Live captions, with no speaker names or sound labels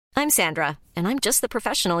I'm Sandra, and I'm just the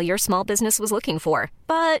professional your small business was looking for.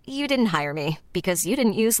 But you didn't hire me because you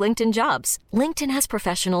didn't use LinkedIn Jobs. LinkedIn has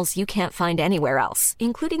professionals you can't find anywhere else,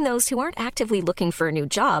 including those who aren't actively looking for a new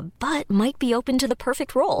job, but might be open to the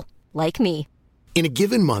perfect role, like me. In a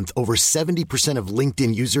given month, over 70% of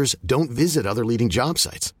LinkedIn users don't visit other leading job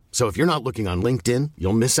sites. So if you're not looking on LinkedIn,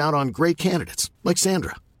 you'll miss out on great candidates like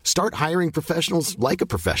Sandra. Start hiring professionals like a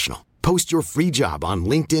professional. Post your free job on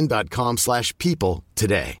linkedin.com/people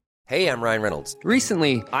today. Hey, I'm Ryan Reynolds.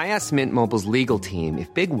 Recently, I asked Mint Mobile's legal team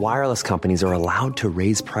if big wireless companies are allowed to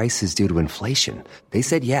raise prices due to inflation. They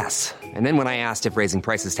said yes. And then when I asked if raising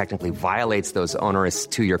prices technically violates those onerous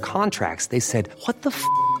two-year contracts, they said, "What the f***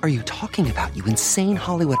 are you talking about, you insane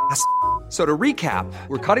Hollywood ass?" So to recap,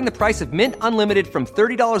 we're cutting the price of Mint Unlimited from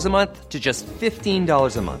 $30 a month to just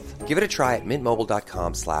 $15 a month. Give it a try at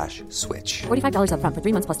mintmobile.com/switch. $45 up front for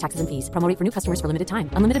 3 months plus taxes and fees. Promo rate for new customers for limited time.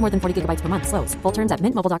 Unlimited more than 40 gigabytes per month. Slows full terms at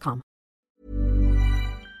mintmobile.com.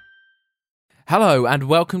 Hello and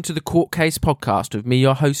welcome to the Court Case Podcast with me,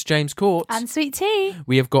 your host, James Court. And Sweet Tea.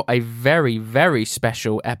 We have got a very, very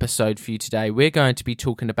special episode for you today. We're going to be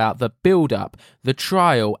talking about the build-up, the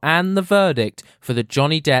trial and the verdict for the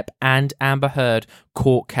Johnny Depp and Amber Heard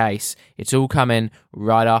court case. It's all coming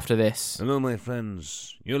right after this. Hello, my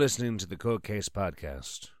friends. You're listening to the Court Case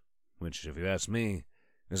Podcast, which, if you ask me,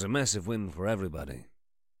 is a massive win for everybody.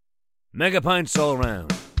 Mega pints all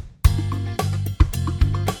around.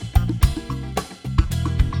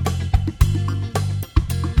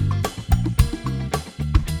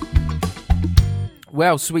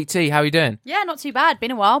 Well, Sweet Tea, how are you doing? Yeah, not too bad.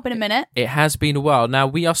 Been a while, been a minute. It has been a while. Now,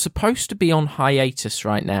 we are supposed to be on hiatus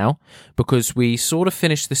right now because we sort of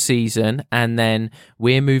finished the season and then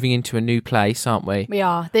we're moving into a new place, aren't we? We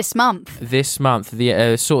are, this month. This month, the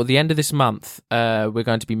end of this month, we're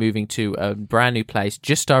going to be moving to a brand new place,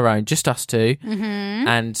 just our own, just us two. Mm-hmm.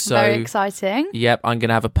 And so, very exciting. Yep, I'm going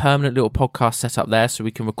to have a permanent little podcast set up there so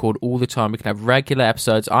we can record all the time. We can have regular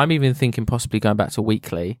episodes. I'm even thinking possibly going back to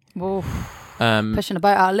weekly. Oof. Pushing the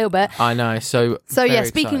boat out a little bit. I know. So yeah,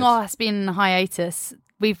 speaking of us being in hiatus,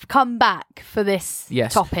 we've come back for this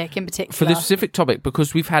topic in particular. For this specific topic,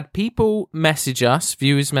 because we've had people message us,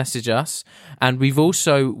 viewers message us, and we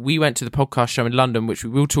went to the podcast show in London, which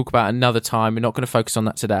we will talk about another time. We're not going to focus on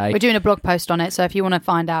that today. We're doing a blog post on it, so if you want to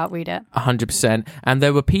find out, read it. 100%. And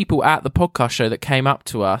there were people at the podcast show that came up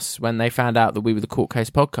to us when they found out that we were the Court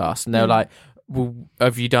Case Podcast, and they were like, well,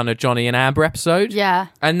 have you done a Johnny and Amber episode? Yeah.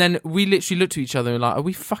 And then we literally looked at each other and like, are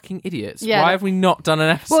we fucking idiots? Yeah. Why have we not done an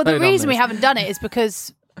episode? Well, the reason we haven't done it is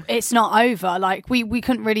because it's not over. Like we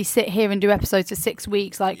couldn't really sit here and do episodes for 6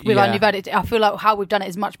 weeks. Like with our new verdict, I feel like how we've done it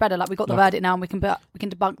is much better. Like we've got the verdict now and we can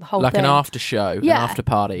debunk the whole thing. Like an after show, an after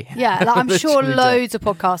party. Yeah, like I'm sure loads of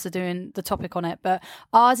podcasts are doing the topic on it, but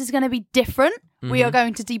ours is going to be different. Mm-hmm. We are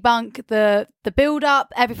going to debunk the build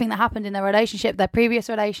up, everything that happened in their relationship, their previous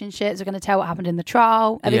relationships. We're going to tell what happened in the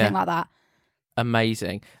trial, everything like that.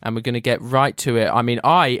 Amazing. And we're going to get right to it. I mean,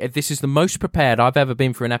 this is the most prepared I've ever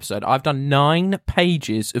been for an episode. I've done 9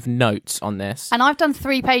 pages of notes on this. And I've done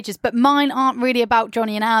 3 pages, but mine aren't really about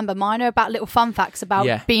Johnny and Amber. Mine are about little fun facts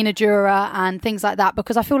about being a juror and things like that,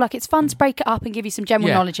 because I feel like it's fun to break it up and give you some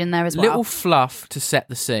general knowledge in there as well. Little fluff to set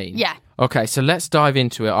the scene. Yeah. Okay, so let's dive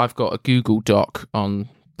into it. I've got a Google Doc on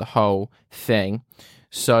the whole thing.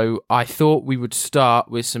 So I thought we would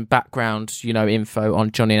start with some background, info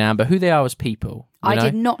on Johnny and Amber, who they are as people. I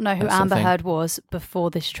did not know who Amber Heard was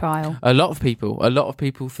before this trial. A lot of people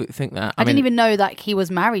think that. I didn't even know that he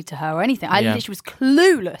was married to her or anything. I literally was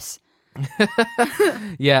clueless.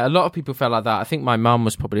 Yeah, a lot of people felt like that. I think my mum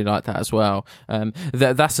was probably like that as well.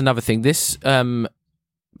 That's another thing. This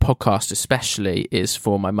podcast especially is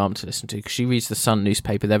for my mum to listen to because she reads the Sun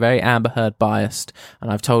newspaper. They're very Amber Heard biased,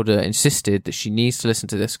 and I've insisted that she needs to listen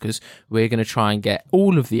to this because we're going to try and get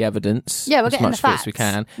all of the evidence we're as getting much the facts. as we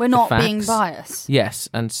can. We're not being biased. Yes,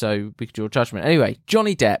 and so we could draw judgment. Anyway,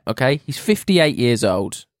 Johnny Depp, okay, he's 58 years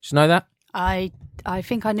old. Did you know that? I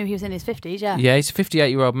think I knew he was in his 50s, yeah. Yeah, he's a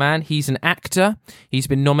 58-year-old man. He's an actor. He's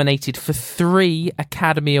been nominated for 3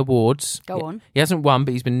 Academy Awards. Go on. He hasn't won,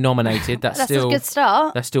 but he's been nominated. That's still a good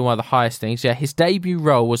start. That's still one of the highest things. Yeah, his debut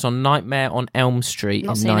role was on Nightmare on Elm Street in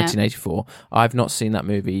 1984. I've not seen that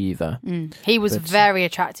movie either. He was very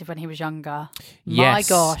attractive when he was younger. Yes.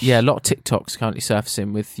 My gosh. Yeah, a lot of TikToks currently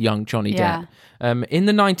surfacing with young Johnny Depp. In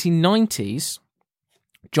the 1990s,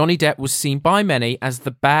 Johnny Depp was seen by many as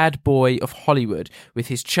the bad boy of Hollywood, with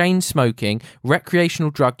his chain smoking, recreational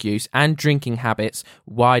drug use, and drinking habits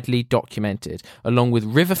widely documented. Along with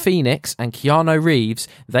River Phoenix and Keanu Reeves,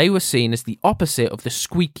 they were seen as the opposite of the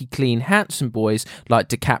squeaky clean, handsome boys like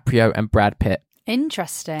DiCaprio and Brad Pitt.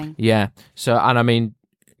 Interesting. Yeah. So, and I mean,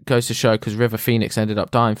 goes to show because River Phoenix ended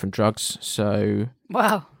up dying from drugs, so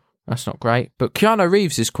Wow. that's not great. But Keanu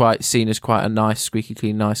Reeves is seen as quite a nice, squeaky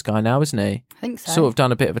clean, nice guy now, isn't he? I think so. Sort of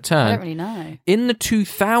done a bit of a turn. I don't really know. In the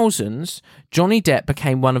 2000s, Johnny Depp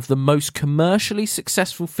became one of the most commercially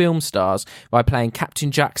successful film stars by playing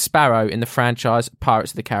Captain Jack Sparrow in the franchise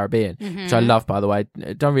Pirates of the Caribbean, which I love, by the way.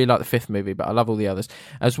 I don't really like the fifth movie, but I love all the others.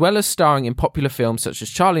 As well as starring in popular films such as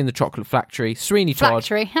Charlie and the Chocolate Factory, Sweeney Todd,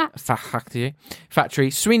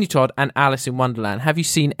 Factory, Sweeney Todd, and Alice in Wonderland. Have you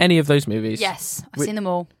seen any of those movies? Yes, I've seen them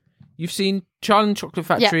all. You've seen Charlie and the Chocolate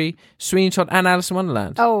Factory, Sweeney Todd, and Alice in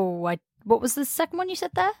Wonderland? Oh, what was the second one you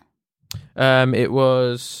said there? It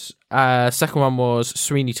was second one was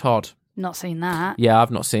Sweeney Todd. Not seen that. Yeah,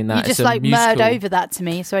 I've not seen that. You just like murdered over that to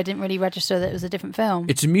me, so I didn't really register that it was a different film.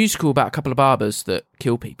 It's a musical about a couple of barbers that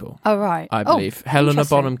kill people. Oh right, I believe Helena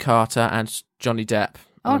Bonham Carter and Johnny Depp.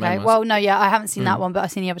 Okay, well, no, yeah, I haven't seen that one, but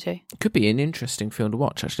I've seen the other two. Could be an interesting film to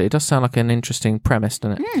watch, actually. It does sound like an interesting premise,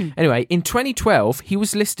 doesn't it? Anyway, in 2012, he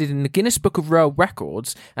was listed in the Guinness Book of World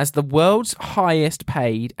Records as the world's highest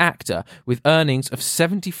paid actor with earnings of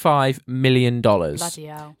 $75 million. Bloody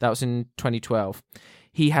hell. That was in 2012.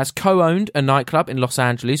 He has co-owned a nightclub in Los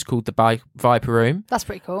Angeles called the Viper Room. That's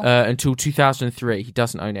pretty cool. Until 2003. He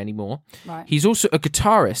doesn't own it anymore. Right. He's also a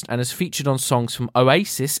guitarist and has featured on songs from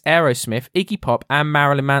Oasis, Aerosmith, Iggy Pop, and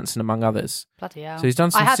Marilyn Manson, among others. Bloody hell. So he's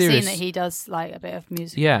done some I have serious... seen that he does like a bit of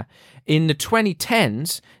music. Yeah. In the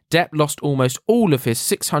 2010s, Depp lost almost all of his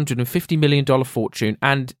 $650 million fortune,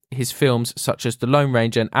 and his films such as The Lone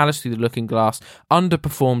Ranger and Alice Through the Looking Glass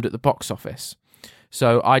underperformed at the box office.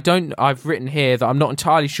 So I've written here that I'm not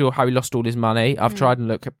entirely sure how he lost all his money. I've tried and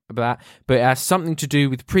looked at that, but it has something to do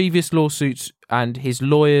with previous lawsuits and his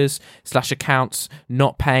lawyers/accounts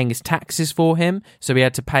not paying his taxes for him. So he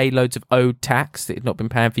had to pay loads of owed tax that he'd not been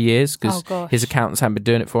paying for years because his accountants hadn't been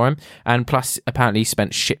doing it for him. And plus, apparently he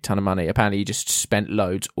spent a shit ton of money. Apparently he just spent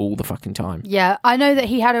loads all the fucking time. Yeah, I know that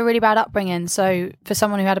he had a really bad upbringing. So for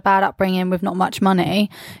someone who had a bad upbringing with not much money,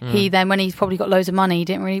 he then, when he's probably got loads of money,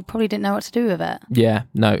 probably didn't know what to do with it. Yeah,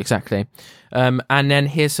 no, exactly. And then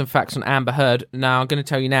here's some facts on Amber Heard. Now, I'm going to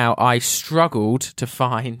tell you now, I struggled to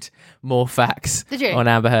find more facts on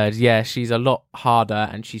Amber Heard. Yeah, she's a lot harder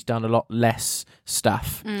and she's done a lot less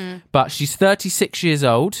stuff. But she's 36 years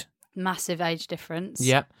old. Massive age difference.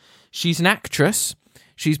 Yep. She's an actress.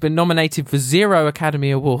 She's been nominated for 0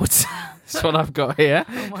 Academy Awards. That's what I've got here.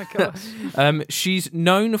 Oh my gosh. She's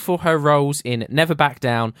known for her roles in Never Back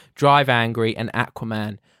Down, Drive Angry, and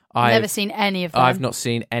Aquaman. I've never seen any of them. I've not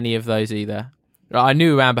seen any of those either. I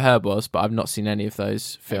knew who Amber Heard was, but I've not seen any of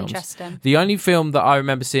those films. Interesting. The only film that I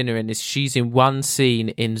remember seeing her in is she's in one scene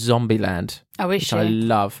in Zombieland. Oh, is she? Which I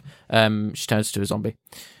love. She turns to a zombie.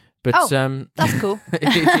 But, that's cool.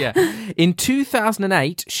 Yeah. In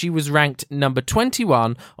 2008, she was ranked number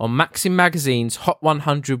 21 on Maxim Magazine's Hot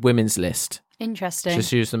 100 Women's list. Interesting. So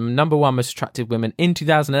she was the number one most attractive women in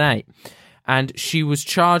 2008. And she was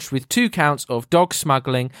charged with 2 counts of dog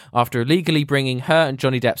smuggling after illegally bringing her and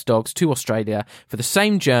Johnny Depp's dogs to Australia. For the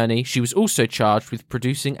same journey, she was also charged with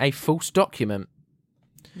producing a false document.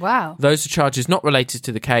 Wow. Those are charges not related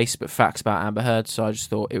to the case, but facts about Amber Heard, so I just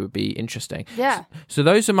thought it would be interesting. Yeah. So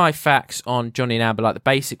those are my facts on Johnny and Amber, like the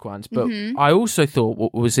basic ones. But I also thought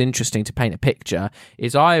what was interesting to paint a picture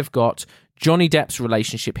is I have got Johnny Depp's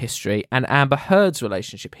relationship history and Amber Heard's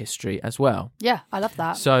relationship history as well. Yeah, I love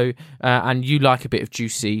that. So, and you like a bit of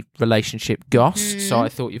juicy relationship goss, so I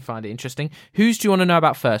thought you'd find it interesting. Whose do you want to know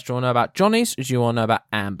about first? Do you want to know about Johnny's or do you want to know about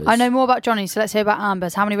Amber's? I know more about Johnny, so let's hear about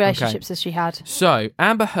Amber's. How many relationships has she had? So,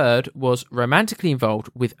 Amber Heard was romantically involved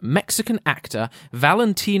with Mexican actor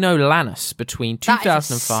Valentino Lanas between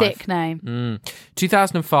 2005... That is a sick name.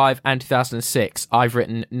 2005 and 2006. I've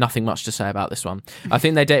written nothing much to say about this one. I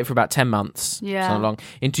think they dated for about 10 months. Yeah. So long.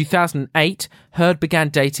 In 2008, Heard began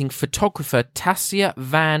dating photographer Tassia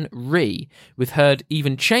Van Ree, with Heard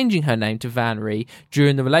even changing her name to Van Ree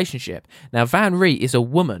during the relationship. Now, Van Ree is a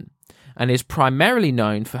woman and is primarily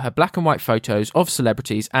known for her black and white photos of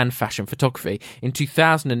celebrities and fashion photography. In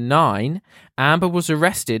 2009, Amber was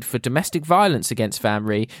arrested for domestic violence against Van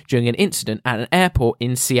Ree during an incident at an airport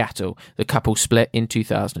in Seattle. The couple split in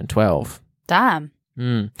 2012. Damn.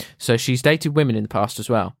 So she's dated women in the past as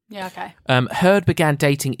well. Yeah, okay. Heard began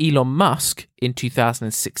dating Elon Musk in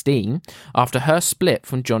 2016 after her split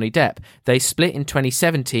from Johnny Depp. They split in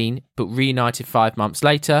 2017 but reunited 5 months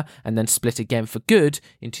later and then split again for good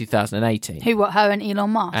in 2018. Who, what, her and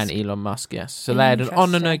Elon Musk? And Elon Musk, yes. So they had an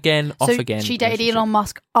on and again, off again. So she dated Elon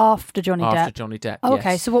Musk after Johnny Depp? After Johnny Depp, yes.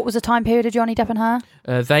 Okay, so what was the time period of Johnny Depp and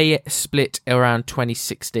her? They split around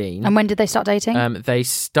 2016. And when did they start dating? They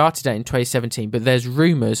started dating in 2017, but there's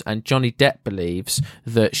rumours and Johnny Depp believes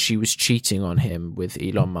that she was cheating on him with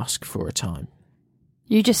Elon Musk for a time.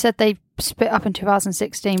 You just said they split up in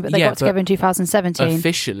 2016, but they got together in 2017.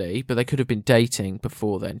 Officially, but they could have been dating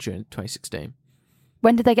before then, during 2016.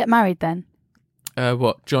 When did they get married then?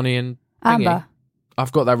 Johnny and Amber? Thingy?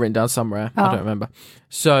 I've got that written down somewhere. I don't remember.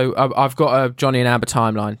 So I've got a Johnny and Amber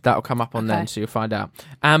timeline. That'll come up on then, so you'll find out.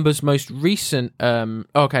 Amber's most recent... there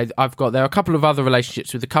are a couple of other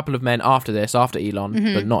relationships with a couple of men after this, after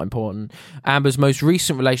Elon, but not important. Amber's most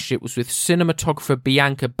recent relationship was with cinematographer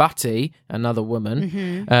Bianca Butti, another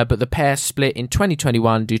woman, but the pair split in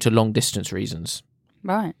 2021 due to long-distance reasons.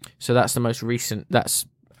 Right. So that's the most recent... That's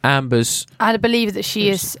Amber's... I believe that she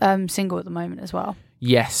is single at the moment as well.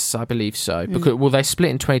 Yes, I believe so. Because they split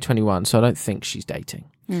in 2021, so I don't think she's dating.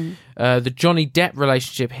 The Johnny Depp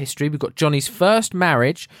relationship history. We've got Johnny's first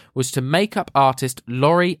marriage was to makeup artist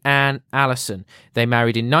Laurie Ann Allison. They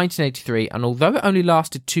married in 1983, and although it only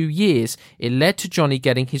lasted 2 years, it led to Johnny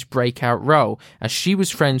getting his breakout role, as she was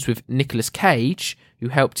friends with Nicolas Cage, who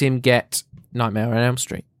helped him get Nightmare on Elm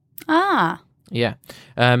Street. Ah. Yeah.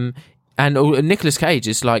 And Nicolas Cage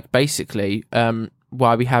is like basically...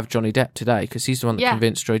 why we have Johnny Depp today, because he's the one that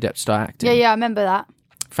convinced Johnny Depp to start acting. Yeah, I remember that.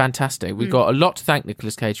 Fantastic. We've got a lot to thank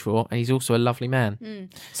Nicolas Cage for, and he's also a lovely man.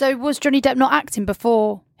 So was Johnny Depp not acting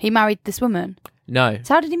before he married this woman? No.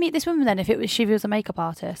 So how did he meet this woman then, if she was a makeup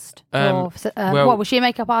artist? Was she a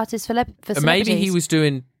makeup artist for celebrities? Maybe he was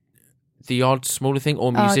doing the odd smaller thing,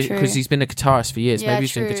 or music, because he's been a guitarist for years. Maybe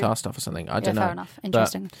he's doing guitar stuff or something. I don't know. Fair enough.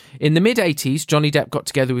 Interesting. But in the mid-80s, Johnny Depp got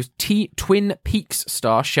together with Twin Peaks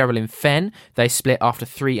star Sherilyn Fenn. They split after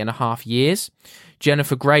 3.5 years.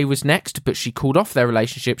 Jennifer Grey was next, but she called off their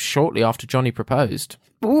relationship shortly after Johnny proposed.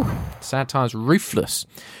 Ooh. Sad times, ruthless.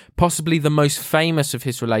 Possibly the most famous of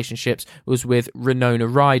his relationships was with Winona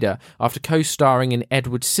Ryder. After co-starring in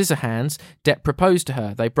Edward Scissorhands, Depp proposed to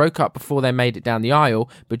her. They broke up before they made it down the aisle,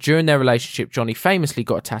 but during their relationship, Johnny famously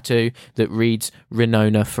got a tattoo that reads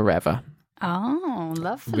Winona Forever. Oh,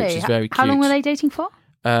 lovely. Which is very cute. How long were they dating for?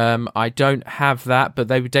 I don't have that, but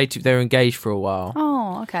they were engaged for a while.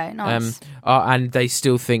 Oh, okay, nice. And they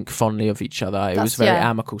still think fondly of each other. It was a very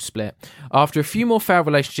amicable split. After a few more failed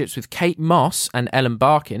relationships with Kate Moss and Ellen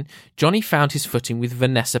Barkin, Johnny found his footing with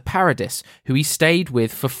Vanessa Paradis, who he stayed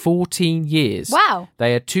with for 14 years. Wow.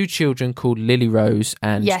 They had 2 children called Lily Rose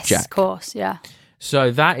and Jack. Yes, of course, yeah.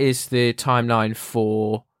 So that is the timeline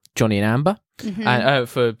for Johnny and Amber. And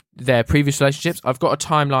for their previous relationships. I've got a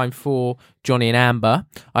timeline for Johnny and Amber.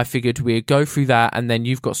 I figured we'd go through that, and then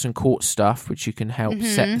you've got some court stuff which you can help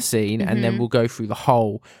set the scene, and then we'll go through the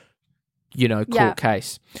whole court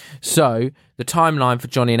case. So the timeline for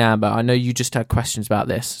Johnny and Amber, I know you just had questions about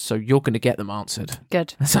this, so you're going to get them answered.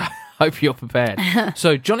 Good. So I hope you're prepared.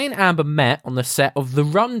 So Johnny and Amber met on the set of The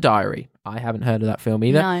Rum Diary. I haven't heard of that film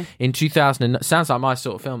either. No. In 2000, sounds like my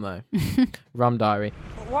sort of film though. Rum Diary.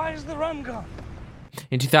 Why is the rum gone?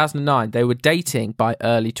 In 2009, they were dating by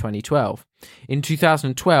early 2012. In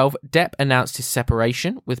 2012, Depp announced his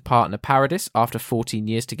separation with partner Paradis after 14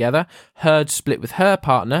 years together. Heard split with her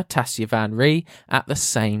partner, Tassia Van Ree, at the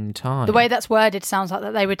same time. The way that's worded sounds like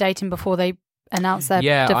that they were dating before they announced their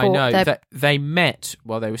divorce. I know. They met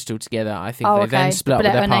while they were still together. I think they then split up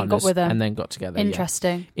with their partners and then got together.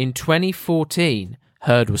 Interesting. Yeah. In 2014,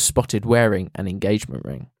 Heard was spotted wearing an engagement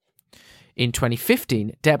ring. In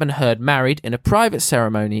 2015, Depp and Heard married in a private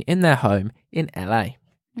ceremony in their home in LA.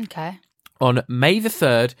 Okay. On May the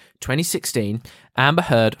 3rd, 2016, Amber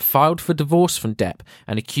Heard filed for divorce from Depp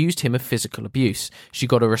and accused him of physical abuse. She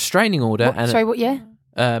got a restraining order. What year?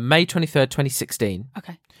 May 23rd, 2016.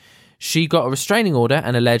 Okay. She got a restraining order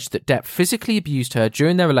and alleged that Depp physically abused her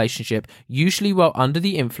during their relationship, usually while under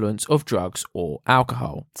the influence of drugs or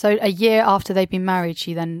alcohol. So a year after they've been married,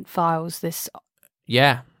 she then files this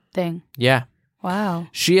thing. Yeah. Wow.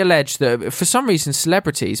 She alleged that for some reason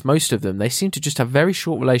celebrities, most of them, they seem to just have very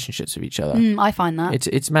short relationships with each other. I find that.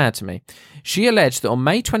 It's mad to me. She alleged that on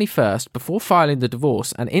May 21st, before filing the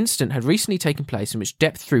divorce, an incident had recently taken place in which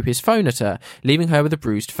Depp threw his phone at her, leaving her with a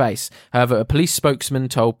bruised face. However, a police spokesman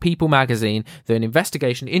told People magazine that an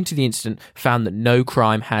investigation into the incident found that no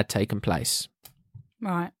crime had taken place.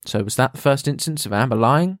 Right. So was that the first instance of Amber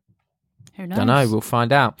lying? Who knows? Don't know, we'll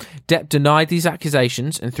find out. Depp denied these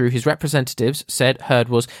accusations and through his representatives said Heard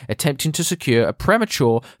was attempting to secure a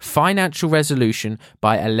premature financial resolution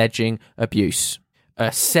by alleging abuse. A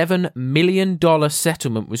 $7 million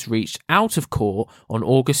settlement was reached out of court on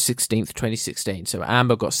August 16th, 2016. So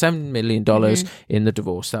Amber got $7 million in the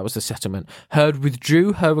divorce. That was the settlement. Heard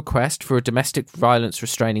withdrew her request for a domestic violence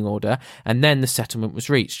restraining order, and then the settlement was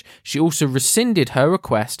reached. She also rescinded her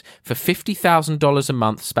request for $50,000 a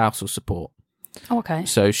month spousal support. Oh, okay.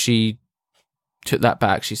 So she took that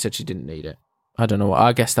back. She said she didn't need it. I don't know.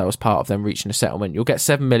 I guess that was part of them reaching a settlement. You'll get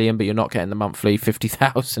 $7 million, but you're not getting the monthly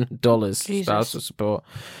 $50,000 spousal support.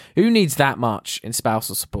 Who needs that much in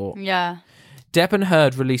spousal support? Yeah. Depp and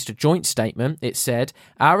Heard released a joint statement. It said,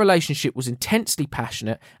 "Our relationship was intensely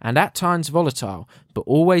passionate and at times volatile, but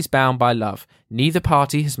always bound by love. Neither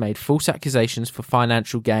party has made false accusations for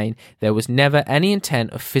financial gain. There was never any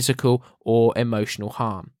intent of physical or emotional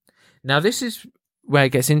harm." Now, this is where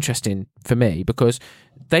it gets interesting for me, because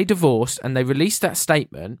they divorced and they released that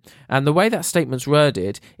statement, and the way that statement's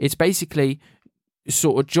worded, it's basically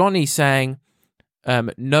sort of Johnny saying,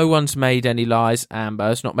 no one's made any lies,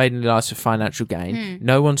 Amber's not made any lies for financial gain,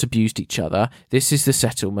 no one's abused each other, this is the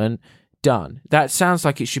settlement, done. That sounds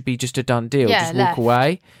like it should be just a done deal, just walk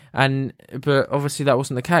away, but obviously that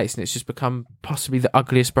wasn't the case, and it's just become possibly the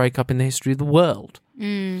ugliest breakup in the history of the world.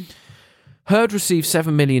 Heard received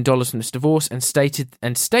 $7 million from this divorce and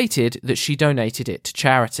stated that she donated it to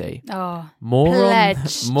charity. Oh, more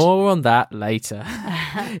on that later.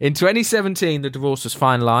 In 2017, the divorce was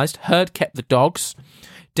finalised. Heard kept the dogs.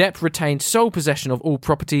 Depp retained sole possession of all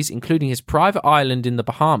properties, including his private island in the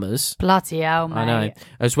Bahamas. Bloody hell, mate. I know.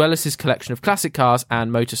 As well as his collection of classic cars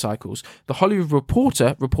and motorcycles. The Hollywood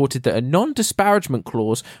Reporter reported that a non-disparagement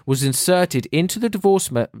clause was inserted into the divorce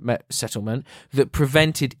settlement that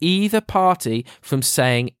prevented either party from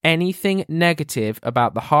saying anything negative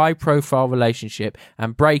about the high-profile relationship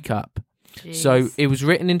and breakup. Jeez. So it was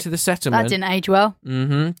written into the settlement. That didn't age well.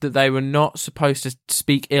 That they were not supposed to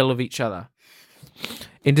speak ill of each other.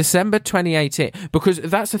 In December 2018, because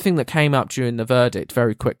that's the thing that came up during the verdict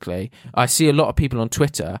very quickly. I see a lot of people on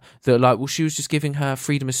Twitter that are like, well, she was just giving her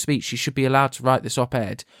freedom of speech. She should be allowed to write this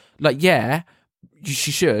op-ed. Like, yeah,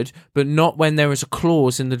 she should, but not when there is a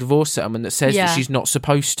clause in the divorce settlement that says that she's not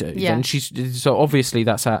supposed to. Yeah. And so obviously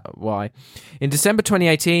that's why. In December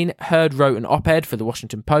 2018, Heard wrote an op-ed for the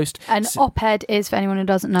Washington Post. An op-ed is, for anyone who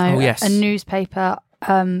doesn't know, a newspaper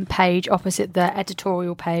page opposite the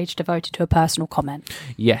editorial page devoted to a personal comment.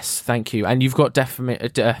 Yes, thank you. And you've got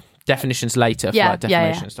definitions later for like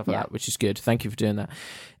defamation and stuff like that, which is good. Thank you for doing that.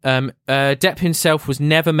 Depp himself was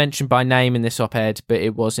never mentioned by name in this op-ed, but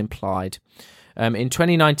it was implied. In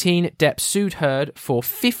 2019, Depp sued Heard for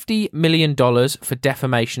 $50 million for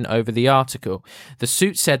defamation over the article. The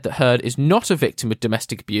suit said that Heard is not a victim of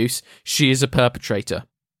domestic abuse. She is a perpetrator.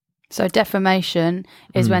 So defamation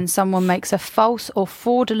is when someone makes a false or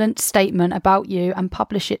fraudulent statement about you and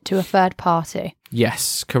publish it to a third party.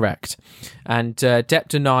 Yes, correct. And Depp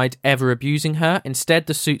denied ever abusing her. Instead,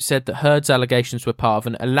 the suit said that Heard's allegations were part of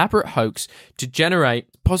an elaborate hoax to generate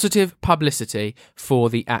positive publicity for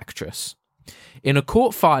the actress. In a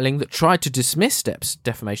court filing that tried to dismiss Depp's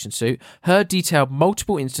defamation suit, Heard detailed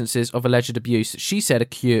multiple instances of alleged abuse that she said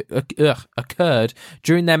occurred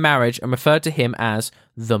during their marriage and referred to him as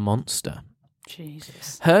the monster.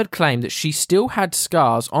 Jesus. Heard claimed that she still had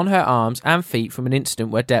scars on her arms and feet from an incident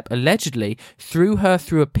where Depp allegedly threw her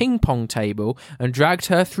through a ping pong table and dragged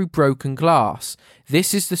her through broken glass.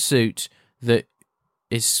 This is the suit that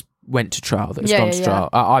went to trial, that's gone to trial.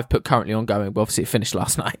 I've put currently ongoing, but obviously it finished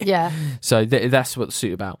last night. Yeah. So that's what the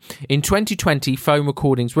suit about. In 2020, phone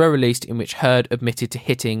recordings were released in which Heard admitted to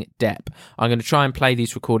hitting Depp. I'm going to try and play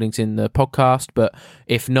these recordings in the podcast, but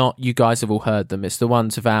if not, you guys have all heard them. It's the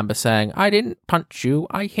ones of Amber saying, "I didn't punch you,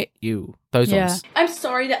 I hit you." Those ones. I'm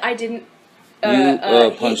sorry that I didn't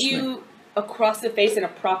hit you across the face in a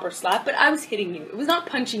proper slap, but I was hitting you. It was not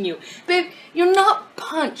punching you. Babe, you're not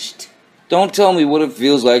punched. Don't tell me what it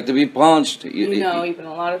feels like to be punched. You know, even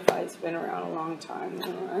a lot of fights been around a long time.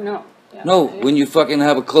 I know. Yeah. No, when you fucking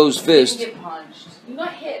have a closed fist. You get punched. You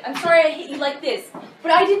got hit. I'm sorry I hit you like this,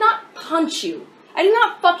 but I did not punch you. I did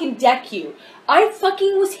not fucking deck you. I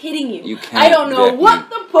fucking was hitting you. You can't. I don't know what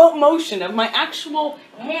the motion of my actual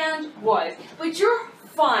hand was, but you're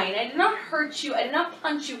fine. I did not hurt you. I did not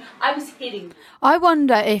punch you. I was hitting you. I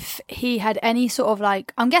wonder if he had any sort of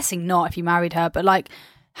like, I'm guessing not if he married her, but like,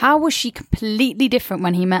 how was she completely different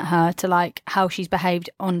when he met her to like how she's behaved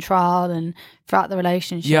on trial and throughout the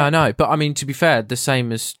relationship? Yeah, I know. But I mean, to be fair, the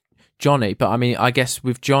same as Johnny. But I mean, I guess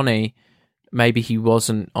with Johnny, maybe he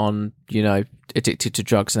wasn't on, addicted to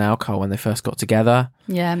drugs and alcohol when they first got together.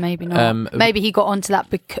 Yeah, maybe not. Maybe he got onto that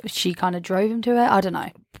because she kind of drove him to it. I don't know.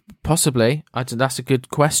 Possibly. That's a good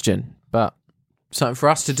question, but something for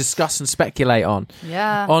us to discuss and speculate on.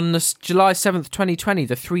 Yeah. On July 7th, 2020,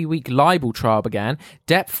 the 3-week libel trial began.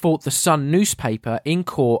 Depp fought the Sun newspaper in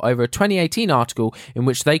court over a 2018 article in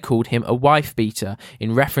which they called him a wife-beater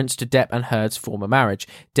in reference to Depp and Heard's former marriage.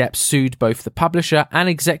 Depp sued both the publisher and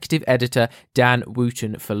executive editor Dan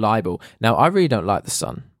Wootton for libel. Now, I really don't like the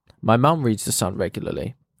Sun. My mum reads the Sun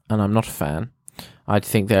regularly, and I'm not a fan. I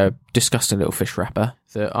think they're a disgusting little fish wrapper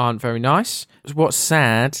that aren't very nice. What's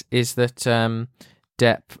sad is that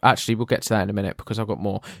Depp... Actually, we'll get to that in a minute because I've got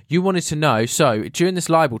more. You wanted to know, so during this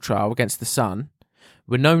libel trial against the Sun,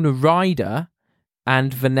 Winona Ryder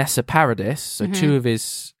and Vanessa Paradis, so two of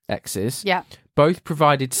his exes, both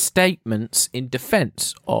provided statements in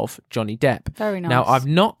defence of Johnny Depp. Very nice. Now, I've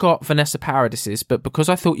not got Vanessa Paradis's, but because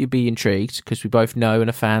I thought you'd be intrigued, because we both know and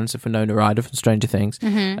are fans of Winona Ryder from Stranger Things,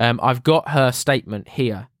 I've got her statement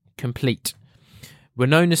here, complete.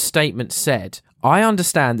 Winona's statement said, I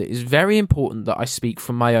understand that it is very important that I speak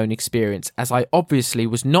from my own experience, as I obviously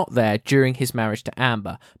was not there during his marriage to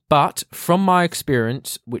Amber. But from my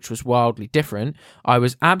experience, which was wildly different, I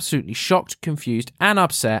was absolutely shocked, confused, and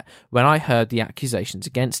upset when I heard the accusations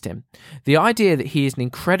against him. The idea that he is an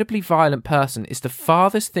incredibly violent person is the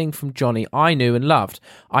farthest thing from Johnny I knew and loved.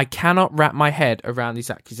 I cannot wrap my head around these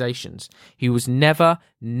accusations. He was never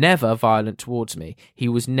violent towards me. He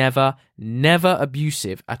was never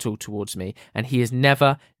abusive at all towards me, and he has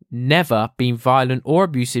never been violent or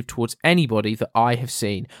abusive towards anybody that I have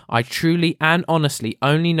seen. I truly and honestly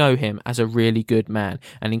only know him as a really good man,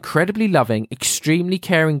 an incredibly loving, extremely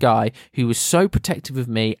caring guy who was so protective of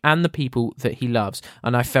me and the people that he loves,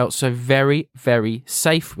 and I felt so very, very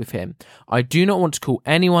safe with him. I do not want to call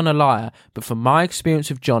anyone a liar, but from my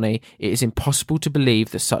experience of Johnny, it is impossible to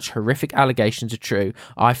believe that such horrific allegations are true.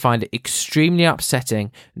 I find it extremely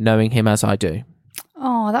upsetting knowing him as I do.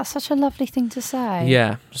 Oh, that's such a lovely thing to say.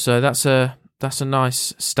 Yeah, so that's a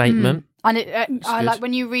nice statement. And I like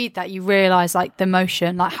when you read that, you realise like the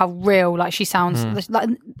emotion, like how real, like she sounds, like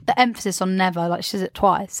the emphasis on never, like she says it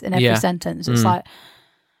twice in every sentence. It's like,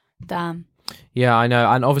 damn. Yeah, I know,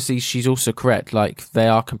 and obviously she's also correct. Like they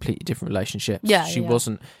are completely different relationships. Yeah, she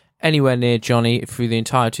wasn't anywhere near Johnny through the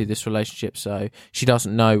entirety of this relationship, so she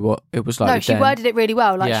doesn't know what it was like. No, she worded it really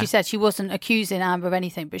well. Like she said, she wasn't accusing Amber of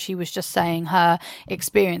anything, but she was just saying her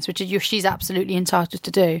experience, which is she's absolutely entitled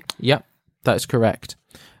to do. Yep, that is correct.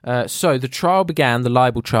 So the trial began, the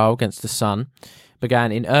libel trial against the Sun,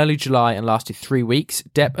 began in early July and lasted 3 weeks.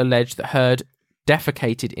 Depp alleged that Heard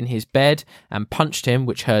defecated in his bed and punched him,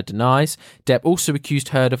 which Heard denies. Depp also accused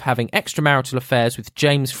Heard of having extramarital affairs with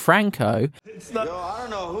James Franco. Yo, I don't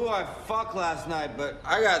know who I fucked last night, but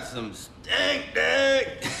I got some stink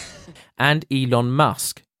dick. And Elon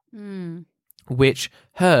Musk, which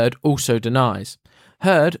Heard also denies.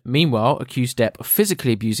 Heard, meanwhile, accused Depp of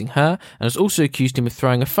physically abusing her and has also accused him of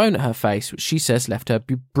throwing a phone at her face, which she says left her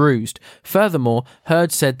bruised. Furthermore,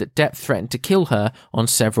 Heard said that Depp threatened to kill her on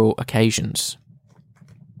several occasions.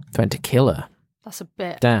 Threatened to kill her. That's a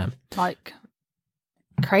bit... Damn. Like...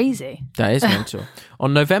 crazy. That is mental.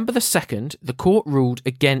 On November the 2nd, the court ruled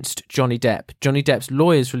against Johnny Depp. Johnny Depp's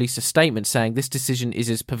lawyers released a statement saying this decision is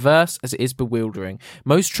as perverse as it is bewildering.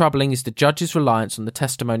 Most troubling is the judge's reliance on the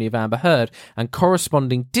testimony of Amber Heard and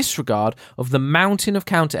corresponding disregard of the mountain of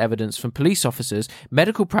counter-evidence from police officers,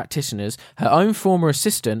 medical practitioners, her own former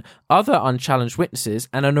assistant, other unchallenged witnesses,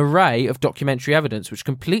 and an array of documentary evidence which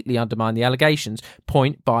completely undermine the allegations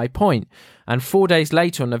point by point. And 4 days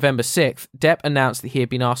later, on November 6th, Depp announced that he had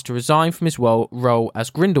been asked to resign from his role as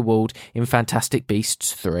Grindelwald in Fantastic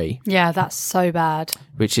Beasts 3. Yeah, that's so bad.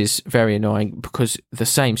 Which is very annoying because the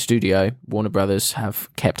same studio, Warner Brothers,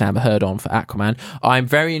 have kept Amber Heard on for Aquaman. I'm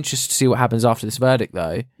very interested to see what happens after this verdict,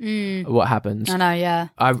 though. What happens? I know, yeah.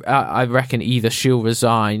 I reckon either she'll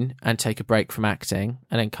resign and take a break from acting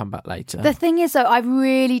and then come back later. The thing is, though, I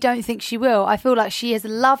really don't think she will. I feel like she has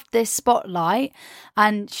loved this spotlight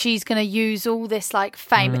and she's going to use all this like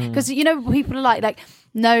fame because you know people are like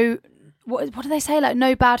no what do they say, like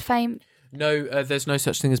no bad fame, no there's no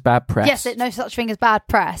such thing as bad press. Yes, no such thing as bad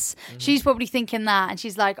press. She's probably thinking that, and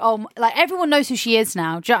she's like, oh, like everyone knows who she is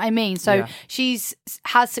now, do you know what I mean? So she's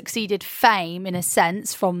has succeeded fame in a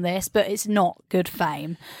sense from this, but it's not good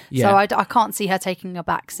fame. So I can't see her taking a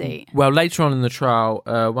backseat. Well, later on in the trial,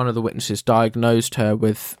 one of the witnesses diagnosed her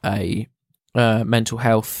with a mental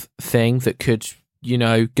health thing that could, you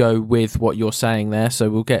know, go with what you're saying there. So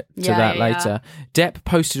we'll get to that later. Depp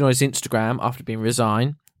posted on his Instagram after being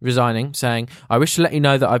resigned resigning, saying, "I wish to let you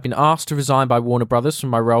know that I've been asked to resign by Warner Brothers from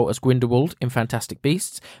my role as Grindelwald in Fantastic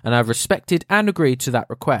Beasts, and I've respected and agreed to that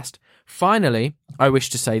request. Finally, I wish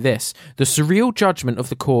to say this. The surreal judgment of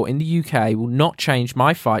the court in the UK will not change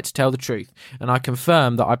my fight to tell the truth, and I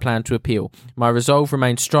confirm that I plan to appeal. My resolve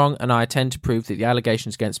remains strong, and I intend to prove that the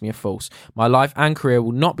allegations against me are false. My life and career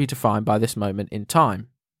will not be defined by this moment in time."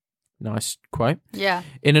 Nice quote. Yeah.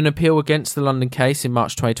 In an appeal against the London case in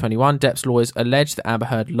March 2021, Depp's lawyers alleged that Amber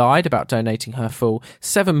Heard lied about donating her full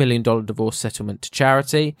 $7 million divorce settlement to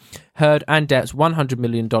charity. Heard and Depp's $100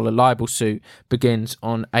 million libel suit begins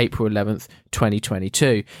on April 11th,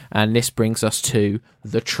 2022. And this brings us to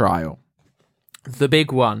the trial. The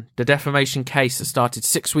big one, the defamation case that started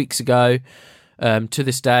 6 weeks ago, to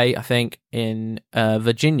this day, I think, in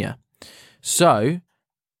Virginia. So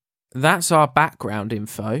that's our background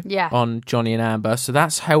info on Johnny and Amber. So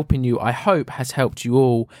that's helping you, I hope, has helped you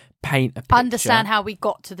all paint a picture. Understand how we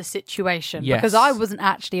got to the situation. Yes. Because I wasn't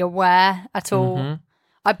actually aware at all. Mm-hmm.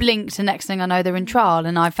 I blinked, and next thing I know, they're in trial,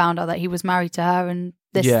 and I found out that he was married to her and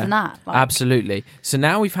this and that. Absolutely. So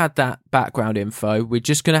now we've had that background info. We're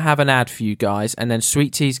just going to have an ad for you guys, and then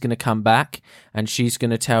Sweet Tea's going to come back, and she's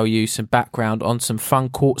going to tell you some background on some fun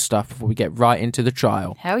court stuff before we get right into the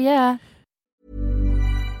trial. Hell yeah.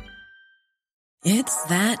 It's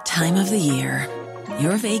that time of the year.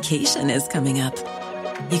 Your vacation is coming up.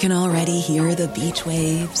 You can already hear the beach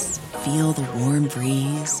waves, feel the warm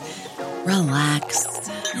breeze, relax,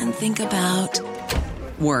 and think about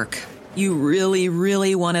work. You really,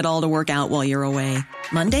 really want it all to work out while you're away.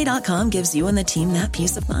 Monday.com gives you and the team that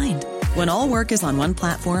peace of mind. When all work is on one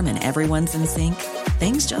platform and everyone's in sync,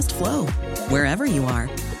 things just flow. Wherever you are,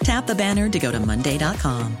 tap the banner to go to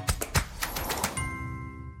Monday.com.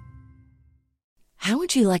 How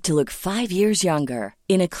would you like to look 5 years younger?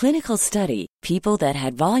 In a clinical study, people that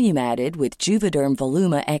had volume added with Juvederm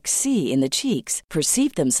Voluma XC in the cheeks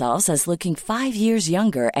perceived themselves as looking 5 years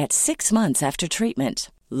younger at 6 months after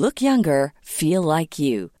treatment. Look younger, feel like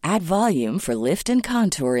you. Add volume for lift and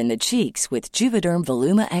contour in the cheeks with Juvederm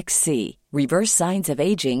Voluma XC. Reverse signs of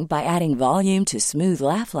aging by adding volume to smooth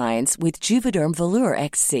laugh lines with Juvederm Volure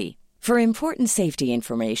XC. For important safety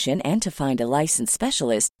information and to find a licensed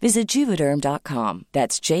specialist, visit Juvederm.com.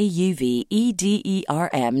 That's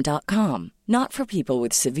JUVEDERM.com. Not for people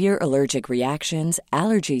with severe allergic reactions,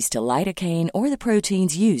 allergies to lidocaine, or the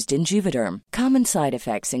proteins used in Juvederm. Common side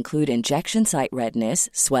effects include injection site redness,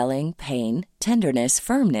 swelling, pain, tenderness,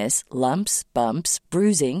 firmness, lumps, bumps,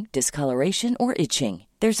 bruising, discoloration, or itching.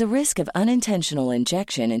 There's a risk of unintentional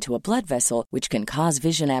injection into a blood vessel, which can cause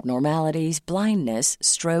vision abnormalities, blindness,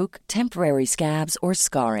 stroke, temporary scabs, or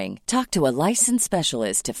scarring. Talk to a licensed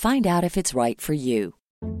specialist to find out if it's right for you.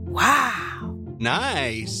 Wow.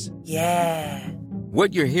 Nice. Yeah.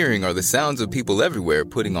 What you're hearing are the sounds of people everywhere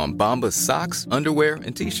putting on Bombas socks, underwear,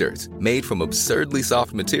 and T-shirts made from absurdly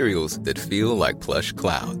soft materials that feel like plush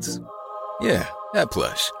clouds. Yeah, that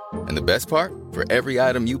plush. And the best part? For every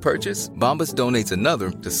item you purchase, Bombas donates another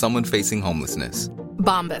to someone facing homelessness.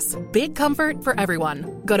 Bombas. Big comfort for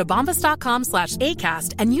everyone. Go to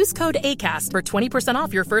bombas.com/ACAST and use code ACAST for 20%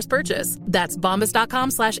 off your first purchase. That's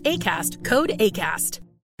bombas.com/ACAST. Code ACAST.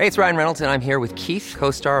 Hey, it's Ryan Reynolds, and I'm here with Keith,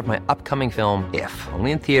 co-star of my upcoming film, If,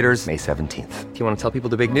 only in theaters May 17th. Do you want to tell people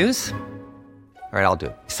the big news? All right, I'll do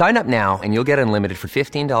it. Sign up now and you'll get unlimited for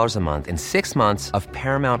 $15 a month and 6 months of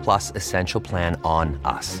Paramount Plus Essential Plan on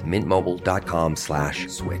us.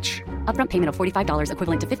 MintMobile.com/switch. Upfront payment of $45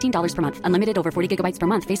 equivalent to $15 per month. Unlimited over 40 gigabytes per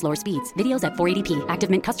month. Face lower speeds. Videos at 480p. Active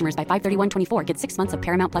Mint customers by 531.24 get 6 months of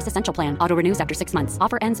Paramount Plus Essential Plan. Auto renews after 6 months.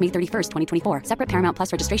 Offer ends May 31st, 2024. Separate Paramount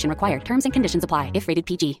Plus registration required. Terms and conditions apply if rated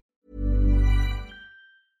PG.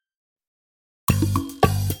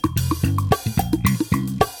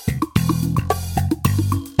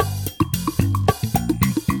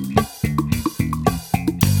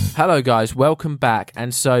 Hello guys, welcome back.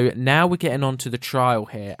 And so now we're getting on to the trial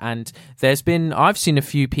here, and I've seen a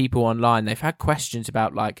few people online, they've had questions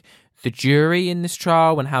about like the jury in this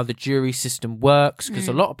trial and how the jury system works, because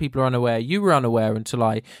a lot of people are unaware. You were unaware until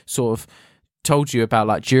I sort of told you about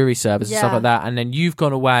like jury service and stuff like that, and then you've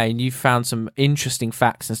gone away and you've found some interesting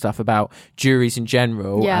facts and stuff about juries in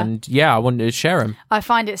general, and I wanted to share them. I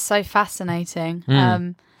find it so fascinating.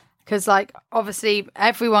 Because, like, obviously,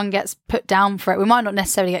 everyone gets put down for it. We might not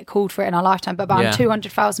necessarily get called for it in our lifetime, but about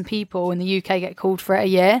 200,000 people in the UK get called for it a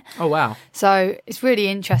year. Oh, wow. So it's really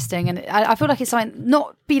interesting. And I feel like it's something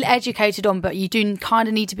not be educated on, but you do kind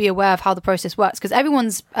of need to be aware of how the process works, because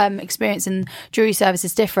everyone's experience in jury service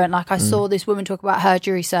is different. Like, I saw this woman talk about her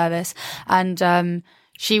jury service, and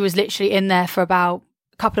she was literally in there for about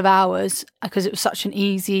couple of hours because it was such an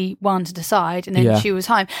easy one to decide, and then she was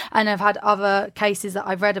home. And I've had other cases that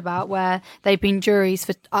I've read about where they've been juries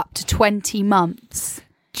for up to 20 months.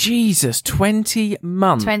 Jesus, 20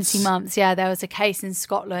 months. 20 months, yeah. There was a case in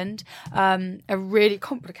Scotland, a really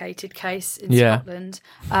complicated case in Scotland.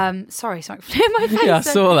 Sorry, something flew in my face. Yeah, I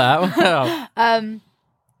saw that. Wow.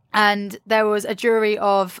 And there was a jury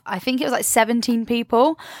of, I think it was like 17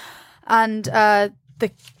 people. And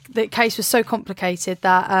the case was so complicated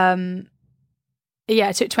that,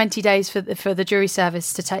 it took 20 days for the jury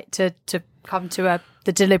service to come to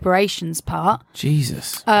the deliberations part.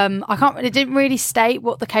 Jesus. It didn't really state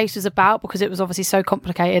what the case was about because it was obviously so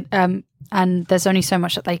complicated. And there's only so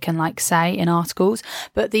much that they can like say in articles.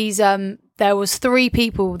 But there was 3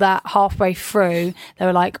 people that halfway through, they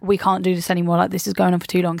were like, we can't do this anymore. Like, this is going on for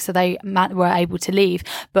too long. So they were able to leave.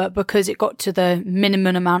 But because it got to the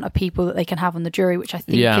minimum amount of people that they can have on the jury, which I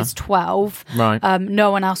think is 12, right. No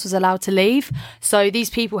one else was allowed to leave. So these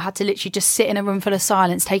people had to literally just sit in a room full of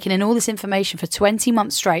silence, taking in all this information for 20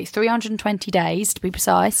 months straight, 320 days to be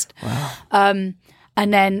precise. Wow.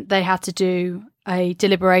 And then they had to do a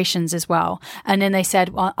deliberations as well. And then they said,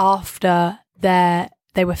 well, after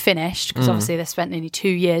they were finished, because obviously they spent nearly 2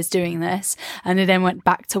 years doing this, and they then went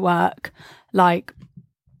back to work, like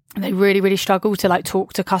they really, really struggled to like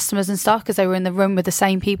talk to customers and stuff because they were in the room with the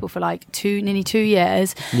same people for like nearly 2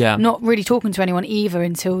 years, not really talking to anyone either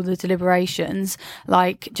until the deliberations,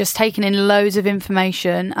 like just taking in loads of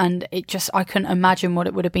information. And I couldn't imagine what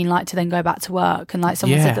it would have been like to then go back to work. And like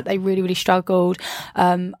someone said that they really, really struggled.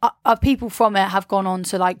 People from it have gone on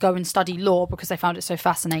to like go and study law because they found it so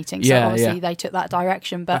fascinating. So obviously they took that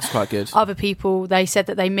direction. But that's quite good. Other people, they said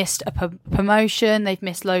that they missed a promotion. They've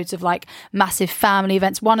missed loads of like massive family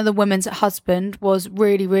events. One of the women's husband was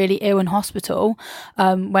really, really ill in hospital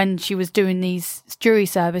when she was doing these jury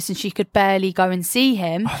service, and she could barely go and see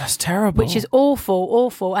him. Oh, that's terrible. Which is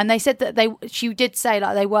awful. And they said that she did say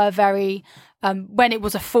like they were very when it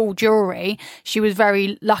was a full jury, she was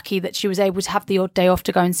very lucky that she was able to have the odd day off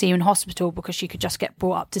to go and see him in hospital because she could just get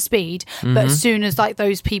brought up to speed. But as soon as like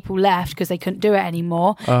those people left because they couldn't do it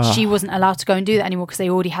anymore, she wasn't allowed to go and do that anymore because they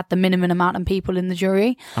already had the minimum amount of people in the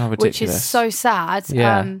jury, which is so sad.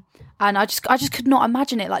 And I just could not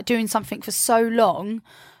imagine it, like doing something for so long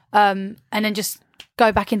and then just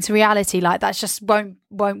go back into reality. Like that just won't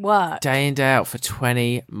work. Day in, day out for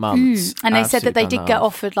 20 months. And they said that they did get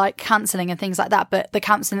offered like counselling and things like that, but the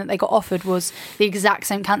counselling that they got offered was the exact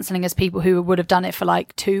same counselling as people who would have done it for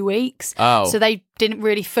like 2 weeks. So they didn't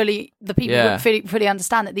really wouldn't fully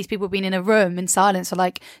understand that these people have been in a room in silence for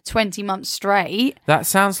like 20 months straight. That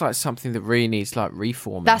sounds like something that really needs like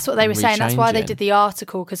reforming. That's what they were saying. That's why they did the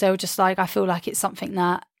article, because they were just like, I feel like it's something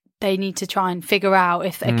that they need to try and figure out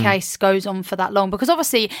if a case goes on for that long, because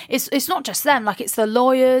obviously it's not just them, like it's the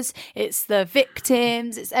lawyers, it's the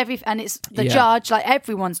victims, it's and it's the judge, like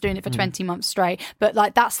everyone's doing it for 20 months straight, but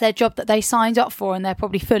like that's their job that they signed up for and they're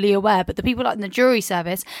probably fully aware. But the people like in the jury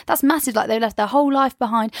service, that's massive, like they left their whole life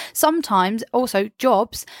behind. Sometimes also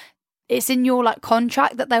jobs, it's in your like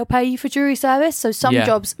contract that they'll pay you for jury service. So some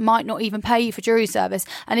jobs might not even pay you for jury service.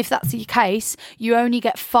 And if that's the case, you only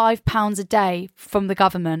get £5 a day from the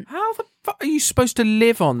government. How the fuck are you supposed to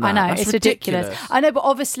live on that? I know, that's it's ridiculous. I know, but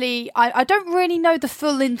obviously I don't really know the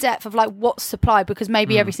full in depth of like what's supplied, because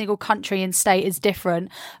maybe every single country and state is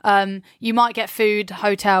different. You might get food,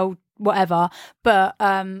 hotel, whatever, but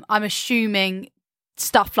I'm assuming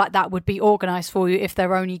stuff like that would be organised for you if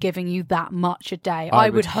they're only giving you that much a day. I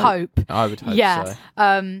would hope. I would hope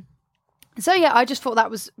so. So yeah, I just thought that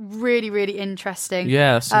was really, really interesting.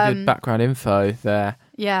 Yeah, that's some good background info there.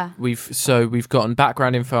 Yeah. We've gotten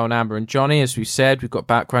background info on Amber and Johnny, as we said. We've got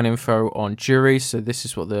background info on jury, so this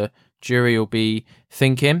is what the jury will be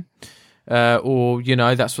thinking. Or,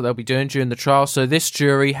 that's what they'll be doing during the trial. So this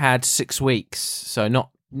jury had 6 weeks, so not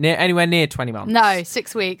anywhere near 20 months. No,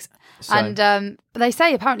 6 weeks. So. And they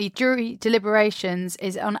say apparently jury deliberations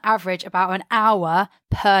is on average about an hour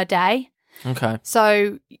per day. Okay.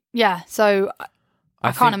 So, yeah. So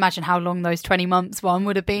I can't imagine how long those 20 months one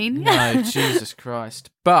would have been. No, Jesus Christ.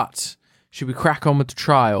 But should we crack on with the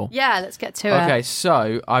trial? Yeah, let's get to it. Okay,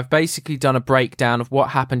 so I've basically done a breakdown of what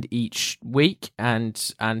happened each week and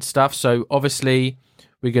stuff. So obviously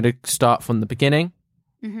we're going to start from the beginning.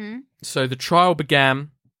 Mm-hmm. So the trial began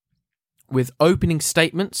with opening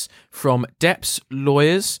statements from Depp's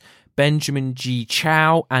lawyers, Benjamin G.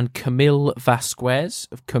 Chow, and Camille Vasquez.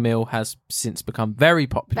 Camille has since become very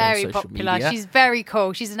popular on social media. She's very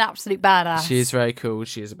cool. She's an absolute badass. She is very cool.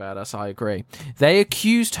 She is a badass. I agree. They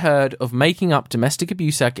accused Heard of making up domestic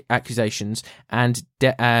abuse accusations and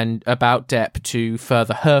about Depp to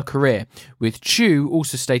further her career, with Chu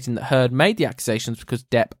also stating that Heard made the accusations because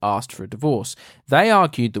Depp asked for a divorce. They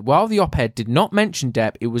argued that while the op-ed did not mention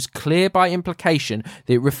Depp, it was clear by implication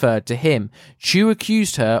that it referred to him. Chu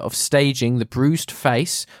accused her of staging the bruised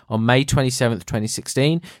face on May 27th,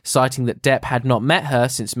 2016, citing that Depp had not met her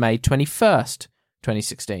since May 21st,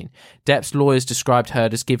 2016. Depp's lawyers described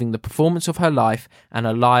Heard as giving the performance of her life and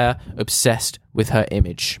a liar obsessed with her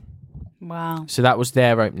image. Wow. So that was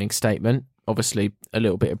their opening statement. Obviously, a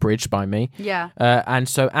little bit abridged by me. Yeah. And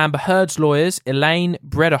so Amber Heard's lawyers, Elaine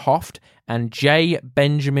Brederhoft and J.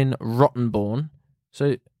 Benjamin Rottenborn.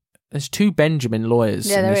 So there's 2 Benjamin lawyers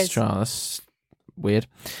in this trial. That's weird.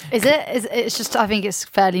 Is it? It's just, I think it's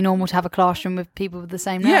fairly normal to have a classroom with people with the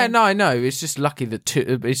same name. Yeah, no, I know. It's just lucky that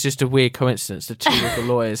it's just a weird coincidence that 2 of the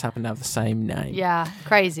lawyers happen to have the same name. Yeah,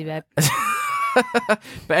 crazy, babe.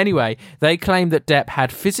 But anyway, they claim that Depp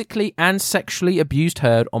had physically and sexually abused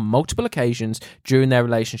Heard on multiple occasions during their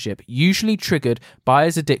relationship, usually triggered by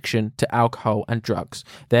his addiction to alcohol and drugs.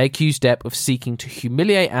 They accused Depp of seeking to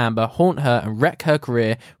humiliate Amber, haunt her and wreck her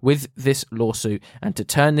career with this lawsuit, and to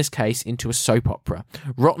turn this case into a soap opera.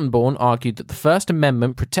 Rottenborn argued that the First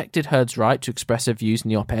Amendment protected Heard's right to express her views in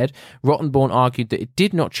the op-ed. Rottenborn argued that it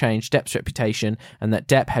did not change Depp's reputation and that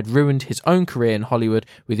Depp had ruined his own career in Hollywood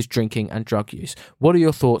with his drinking and drug use. What are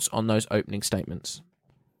your thoughts on those opening statements?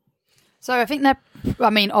 So I think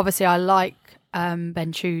obviously I like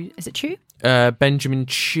Ben Chu. Is it Chu? Benjamin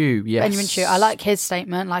Chu, yes. Benjamin Chu. I like his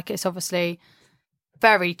statement. Like, it's obviously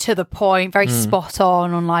very to the point, very spot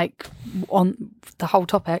on the whole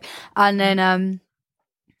topic. And then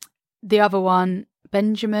the other one,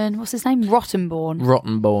 Benjamin, what's his name?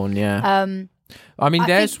 Rottenborn, yeah.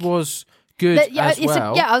 Theirs was good as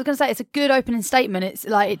well. I was going to say, it's a good opening statement. It's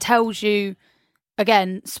like, it tells you,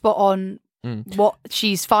 again, spot on what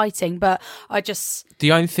she's fighting, but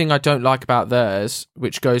the only thing I don't like about theirs,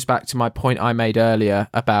 which goes back to my point I made earlier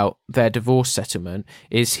about their divorce settlement,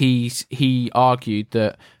 is he argued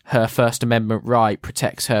that her First Amendment right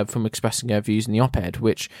protects her from expressing her views in the op-ed,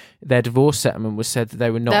 which their divorce settlement was said that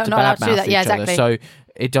they were not to badmouth each other. So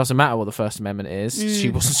it doesn't matter what the First Amendment is. She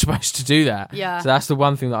wasn't supposed to do that. Yeah. So that's the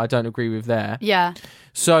one thing that I don't agree with there. Yeah.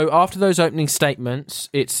 So after those opening statements,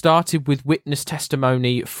 it started with witness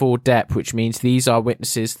testimony for Depp, which means these are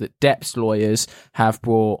witnesses that Depp's lawyers have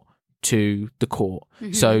brought to the court.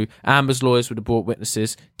 Mm-hmm. So Amber's lawyers would have brought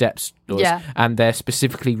witnesses, Depp's lawyers, and they're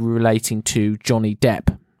specifically relating to Johnny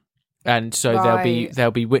Depp. And so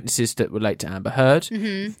there'll be witnesses that relate to Amber Heard,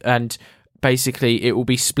 and basically it will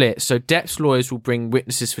be split. So Depp's lawyers will bring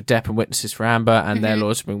witnesses for Depp and witnesses for Amber, and their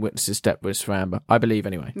lawyers will bring witnesses for Amber, I believe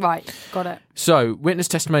anyway. Right, got it. So witness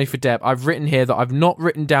testimony for Depp. I've written here that I've not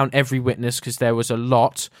written down every witness because there was a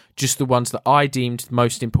lot, just the ones that I deemed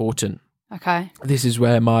most important. Okay. This is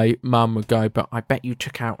where my mum would go, but I bet you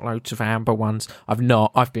took out loads of Amber ones. I've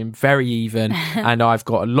not. I've been very even, and I've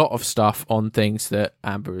got a lot of stuff on things that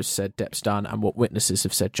Amber has said Depp's done and what witnesses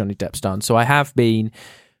have said Johnny Depp's done. So I have been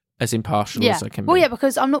as impartial as I can be. Well, yeah,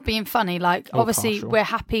 because I'm not being funny. Like, obviously, partial. We're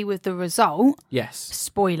happy with the result. Yes.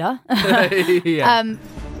 Spoiler. Yeah.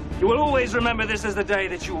 You will always remember this as the day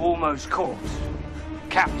that you almost caught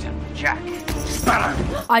Captain Jack Sparrow.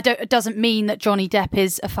 It doesn't mean that Johnny Depp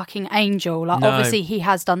is a fucking angel. Like, no. Obviously, he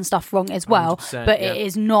has done stuff wrong as well, but it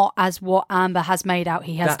is not as what Amber has made out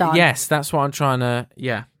he has done. Yes, that's what I'm trying to.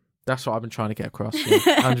 Yeah, that's what I've been trying to get across.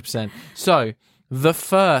 100%. So the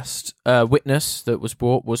first witness that was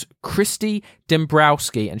brought was Christy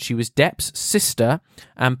Dembrowski, and she was Depp's sister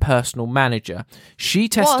and personal manager. She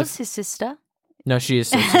was his sister. No, she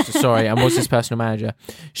is his sister, sorry, and was his personal manager.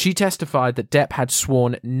 She testified that Depp had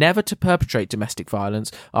sworn never to perpetrate domestic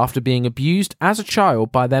violence after being abused as a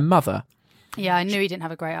child by their mother. Yeah, I knew he didn't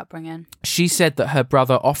have a great upbringing. She said that her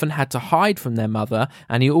brother often had to hide from their mother,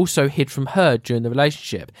 and he also hid from her during the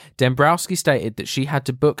relationship. Dembrowski stated that she had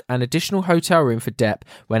to book an additional hotel room for Depp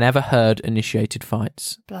whenever Heard initiated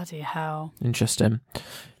fights. Bloody hell. Interesting.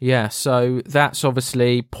 Yeah, so that's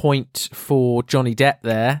obviously point for Johnny Depp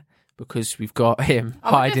there, because we've got him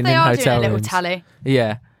hiding in hotel rooms. A little tally.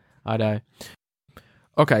 Yeah, I know.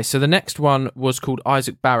 Okay, so the next one was called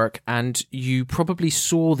Isaac Barak, and you probably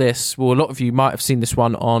saw this, well, a lot of you might have seen this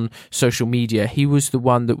one on social media. He was the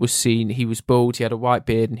one that was seen, he was bald, he had a white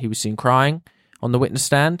beard, and he was seen crying on the witness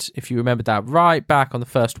stand, if you remember that, right back on the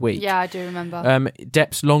first week. Yeah, I do remember.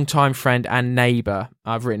 Depp's longtime friend and neighbour,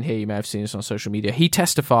 I've written here, you may have seen this on social media, he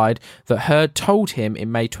testified that Heard told him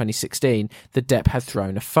in May 2016 that Depp had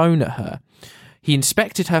thrown a phone at her. He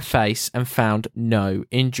inspected her face and found no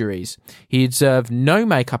injuries. He observed no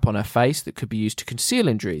makeup on her face that could be used to conceal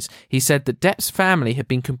injuries. He said that Depp's family had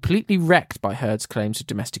been completely wrecked by Heard's claims of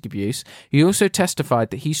domestic abuse. He also testified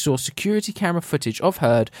that he saw security camera footage of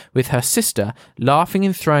Heard with her sister laughing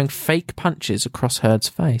and throwing fake punches across Heard's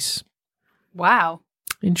face. Wow.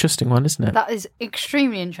 Interesting one, isn't it? That is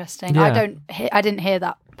extremely interesting. Yeah. I didn't hear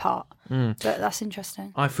that part, but that's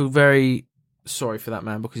interesting. I feel very sorry for that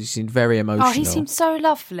man because he seemed very emotional. Oh, he seemed so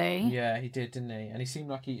lovely. Yeah, he did, didn't he? And he seemed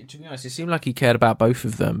like to be honest, it seemed like he cared about both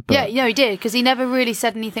of them. But... Yeah, he did, because he never really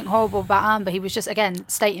said anything horrible about Amber. He was just, again,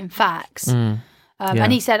 stating facts. And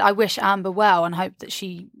he said, I wish Amber well and hope that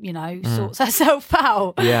she, sorts herself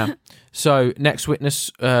out. Yeah. So, next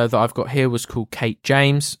witness that I've got here was called Kate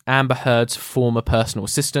James, Amber Heard's former personal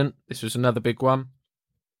assistant. This was another big one.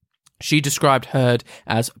 She described Heard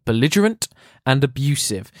as belligerent and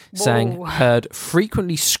abusive, saying Heard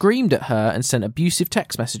frequently screamed at her and sent abusive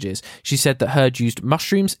text messages. She said that Heard used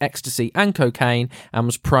mushrooms, ecstasy and cocaine and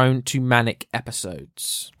was prone to manic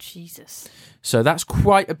episodes. Jesus. So that's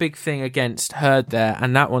quite a big thing against Heard there,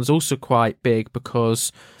 and that one's also quite big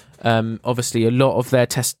because obviously a lot of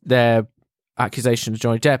their accusation of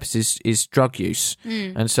Johnny Depp is drug use,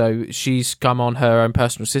 and so she's come on her own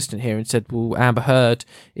personal assistant here and said, well, Amber Heard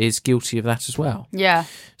is guilty of that as well. Yeah.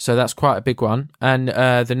 So that's quite a big one. And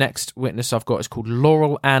the next witness I've got is called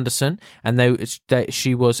Laurel Anderson, and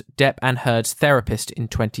she was Depp and Heard's therapist in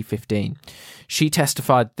 2015. She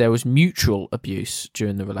testified there was mutual abuse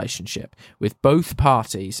during the relationship, with both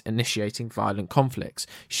parties initiating violent conflicts.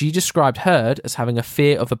 She described Heard as having a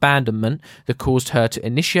fear of abandonment that caused her to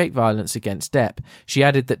initiate violence against Depp. She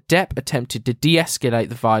added that Depp attempted to de-escalate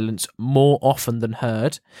the violence more often than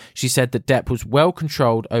Heard. She said that Depp was well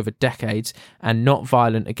controlled over decades and not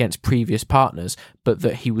violent against previous partners, but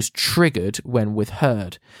that he was triggered when with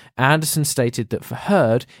Heard. Anderson stated that for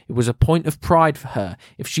Heard, it was a point of pride for her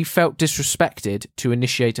if she felt disrespected to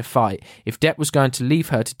initiate a fight. If Depp was going to leave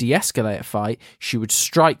her to de-escalate a fight, she would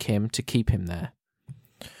strike him to keep him there.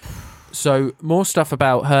 So more stuff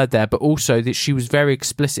about Heard there, but also that she was very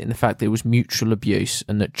explicit in the fact that it was mutual abuse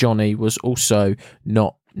and that Johnny was also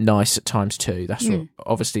not nice at times too. That's what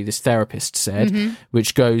obviously this therapist said,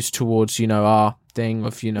 which goes towards, our thing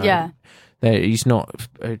of, he's not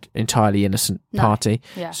an entirely innocent party.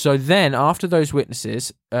 Yeah. So then after those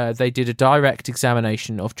witnesses, they did a direct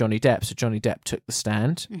examination of Johnny Depp. So Johnny Depp took the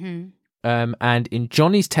stand. And in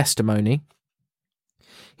Johnny's testimony,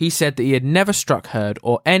 he said that he had never struck Heard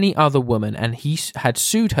or any other woman, and he had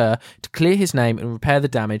sued her to clear his name and repair the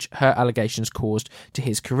damage her allegations caused to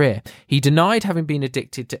his career. He denied having been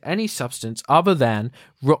addicted to any substance other than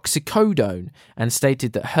roxicodone and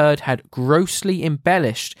stated that Heard had grossly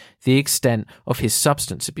embellished the extent of his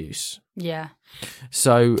substance abuse. Yeah.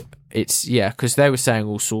 So it's, because they were saying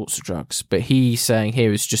all sorts of drugs, but he's saying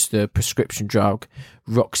here is just the prescription drug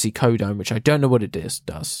roxicodone, which I don't know what it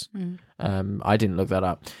does. I didn't look that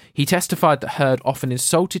up. He testified that Heard often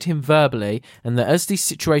insulted him verbally, and that as these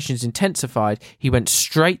situations intensified, he went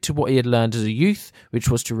straight to what he had learned as a youth, which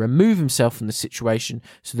was to remove himself from the situation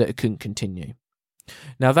so that it couldn't continue.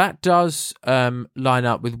 Now that does line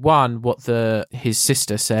up with what his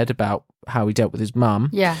sister said about how he dealt with his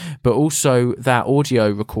mum, but also that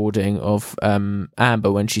audio recording of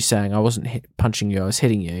Amber when she's saying, I wasn't punching you, I was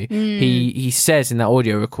hitting you. He says in that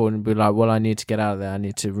audio recording, be like, well, I need to get out of there, I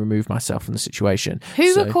need to remove myself from the situation.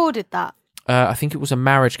 Who recorded that? I think it was a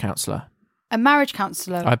marriage counsellor. A marriage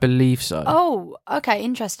counsellor? I believe so. Oh, okay,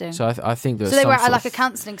 interesting. So I think there was so they were at like a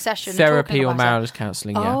counselling session, therapy or marriage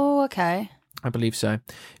counselling. Oh, okay. I believe so.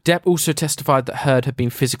 Depp also testified that Heard had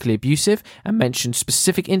been physically abusive and mentioned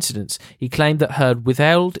specific incidents. He claimed that Heard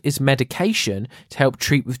withheld his medication to help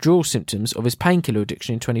treat withdrawal symptoms of his painkiller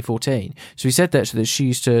addiction in 2014. So he said that she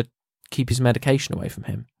used to keep his medication away from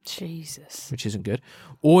him. Jesus. Which isn't good.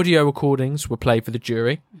 Audio recordings were played for the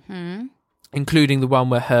jury, including the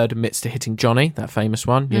one where Heard admits to hitting Johnny, that famous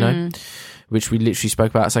one, which we literally spoke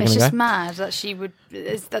about a second ago. It's just mad that she would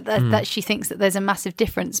that she thinks that there's a massive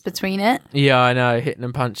difference between it. Yeah, I know. Hitting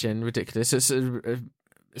and punching, ridiculous. It's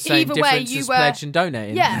same either difference way, you as were pledge and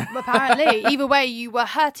donating. Yeah, apparently. Either way, you were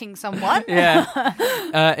hurting someone.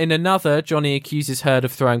 Yeah. In another, Johnny accuses Heard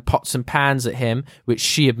of throwing pots and pans at him, which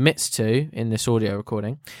she admits to in this audio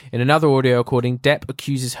recording. In another audio recording, Depp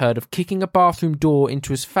accuses Heard of kicking a bathroom door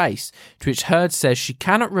into his face, to which Heard says she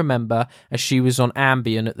cannot remember as she was on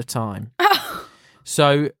Ambien at the time.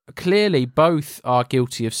 So clearly both are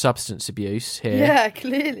guilty of substance abuse here. Yeah,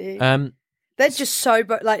 clearly. They're just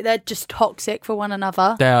they're just toxic for one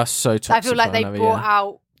another. They are so toxic. I feel like they brought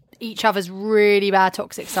out each other's really bad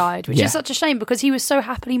toxic side, which is such a shame because he was so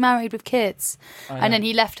happily married with kids. And then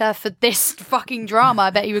he left her for this fucking drama. I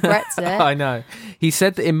bet he regrets it. I know. He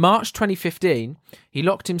said that in March 2015, he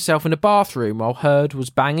locked himself in a bathroom while Heard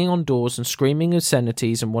was banging on doors and screaming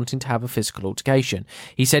obscenities and wanting to have a physical altercation.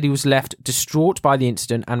 He said he was left distraught by the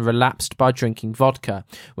incident and relapsed by drinking vodka.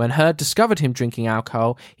 When Heard discovered him drinking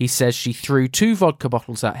alcohol, he says she threw 2 vodka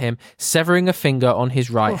bottles at him, severing a finger on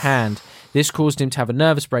his right hand. This caused him to have a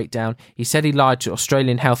nervous breakdown. He said he lied to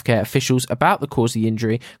Australian healthcare officials about the cause of the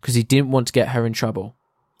injury because he didn't want to get her in trouble.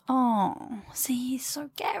 Oh, see, he's so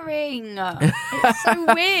caring. It's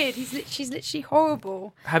so weird. She's literally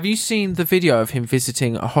horrible. Have you seen the video of him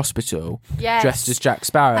visiting a hospital dressed as Jack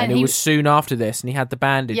Sparrow? And it was soon after this, and he had the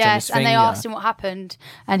bandage on his finger. Yes, and they asked him what happened,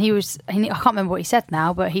 and I can't remember what he said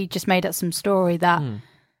now, but he just made up some story that,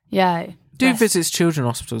 Dude visits children's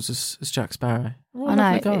hospitals as Jack Sparrow.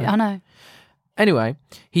 I know. Anyway,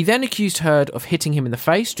 he then accused Heard of hitting him in the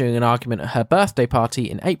face during an argument at her birthday party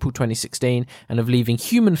in April 2016 and of leaving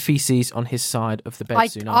human feces on his side of the bed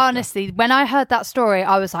soon after. Honestly, when I heard that story,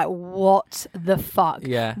 I was like, what the fuck?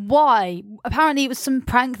 Yeah. Why? Apparently it was some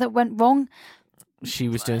prank that went wrong. She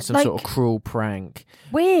was doing some sort of cruel prank.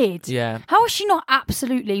 Weird. Yeah. How was she not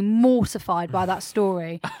absolutely mortified by that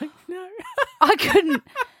story? I know. I couldn't.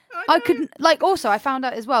 Also, I found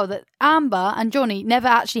out as well that Amber and Johnny never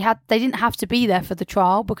actually they didn't have to be there for the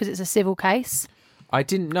trial because it's a civil case. I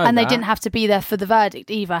didn't know and they didn't have to be there for the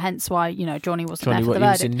verdict either, hence why, Johnny wasn't there for the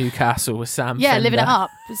verdict. He was in Newcastle with Sam Fender. Yeah, living it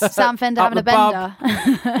up. Sam Fender having a bender.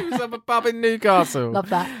 He was at a pub in Newcastle. Love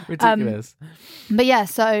that. Ridiculous. But yeah,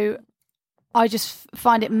 so I just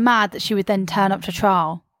find it mad that she would then turn up to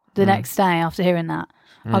trial the next day after hearing that.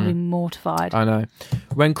 I'd be mortified. I know.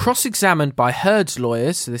 When cross-examined by Heard's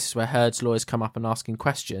lawyers, so this is where Heard's lawyers come up and asking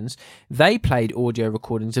questions, they played audio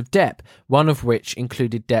recordings of Depp, one of which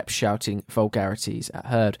included Depp shouting vulgarities at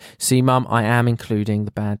Heard. See, Mum, I am including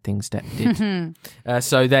the bad things Depp did.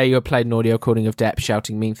 So there you played an audio recording of Depp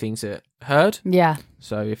shouting mean things at Heard. Yeah.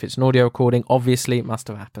 So if it's an audio recording, obviously it must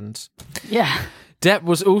have happened. Yeah. Depp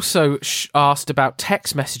was also asked about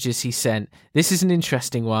text messages he sent. This is an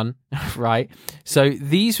interesting one, right? So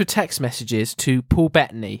these were text messages to Paul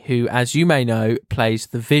Bettany, who, as you may know, plays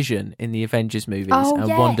the Vision in the Avengers movies and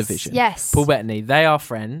WandaVision. Yes. Paul Bettany, they are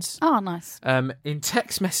friends. Oh, nice. In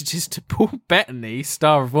text messages to Paul Bettany,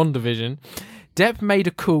 star of WandaVision, Depp made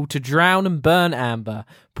a call to drown and burn Amber.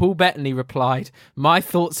 Paul Bettany replied, "My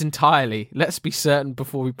thoughts entirely. Let's be certain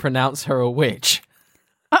before we pronounce her a witch."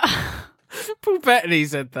 Paul Bettany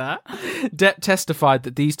said that. Depp testified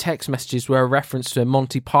that these text messages were a reference to a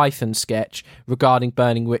Monty Python sketch regarding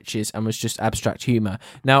burning witches and was just abstract humour.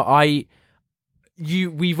 Now,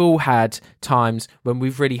 we've all had times when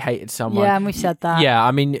we've really hated someone. Yeah, and we've said that. Yeah,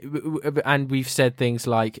 I mean, and we've said things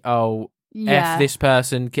like, F this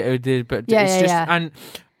person, but it's just... And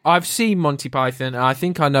I've seen Monty Python, and I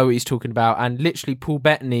think I know what he's talking about, and literally Paul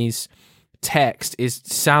Bettany's text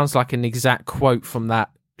sounds like an exact quote from that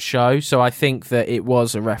show, so I think that it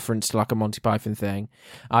was a reference to like a Monty Python thing.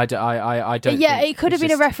 I don't. Yeah, it could have been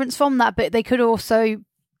a reference from that, but they could also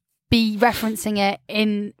be referencing it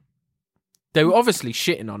in. They were obviously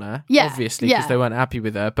shitting on her, obviously, because they weren't happy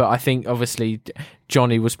with her. But I think obviously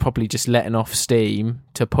Johnny was probably just letting off steam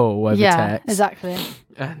to Paul over text. Yeah, exactly.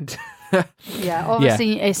 And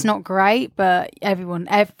obviously it's not great, but everyone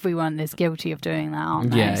is guilty of doing that, aren't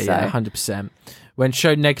they? Yeah, 100%. When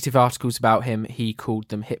shown negative articles about him, he called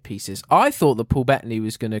them hit pieces. I thought that Paul Bettany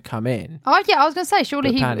was going to come in. Oh, yeah, I was going to say, surely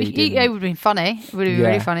it would have been funny. It would have been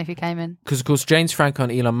really funny if he came in. Because, of course, James Franco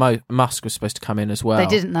and Elon Musk were supposed to come in as well. They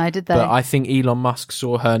didn't know, did they? But I think Elon Musk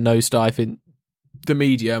saw her nosedive in the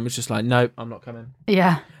media and was just like, nope, I'm not coming.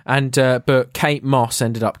 Yeah. And but Kate Moss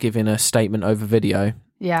ended up giving a statement over video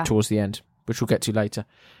towards the end, which we'll get to later.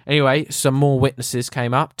 Anyway, some more witnesses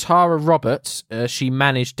came up. Tara Roberts, she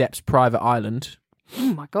managed Depp's private island.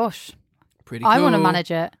 Oh my gosh. Pretty cool. I want to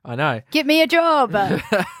manage it. I know. Give me a job.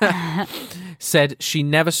 Said she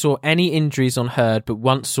never saw any injuries on Heard, but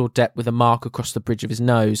once saw Depp with a mark across the bridge of his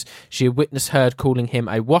nose. She had witnessed Heard calling him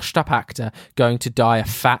a washed-up actor going to die a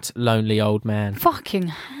fat, lonely old man. Fucking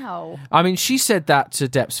hell. I mean, she said that to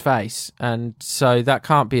Depp's face, and so that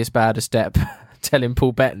can't be as bad as Depp telling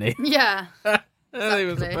Paul Bettany. Yeah. Exactly. He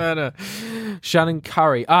was a burner. Shannon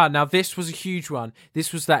Curry. Now this was a huge one.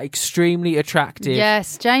 This was that extremely attractive.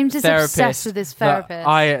 Yes, James is obsessed with his therapist.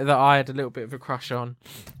 That I had a little bit of a crush on.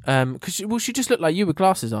 Because she just looked like you with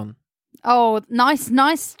glasses on. Oh,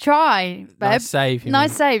 nice try, babe. Nice save.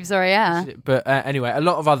 Nice save, sorry, yeah. But anyway, a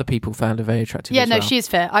lot of other people found her very attractive. Yeah, as no, well. she is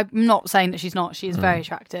fit. I'm not saying that she's not. She is very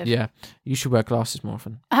attractive. Yeah, you should wear glasses more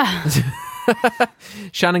often.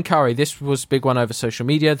 Shannon Curry, this was a big one over social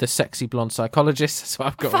media. The sexy blonde psychologist. So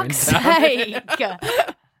I've got Fuck's sake.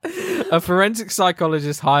 a forensic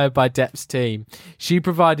psychologist hired by Depp's team. She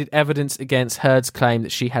provided evidence against Heard's claim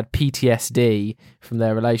that she had PTSD from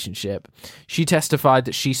their relationship. She testified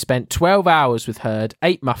that she spent 12 hours with Heard,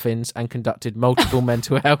 ate muffins, and conducted multiple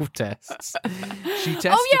mental health tests. She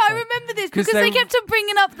testified, oh yeah, I remember this because they kept on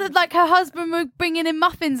bringing up that like her husband were bringing in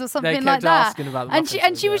muffins or something like that. Asking about the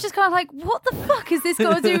and she was just kind of like, "What the fuck has this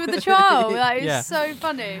got to do with the trial?" Like, it's so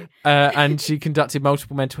funny. And she conducted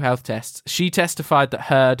multiple mental health tests. She testified that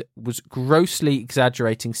Heard was grossly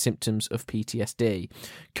exaggerating symptoms of PTSD.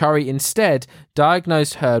 Curry instead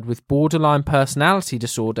diagnosed Heard with borderline personality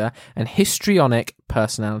disorder and histrionic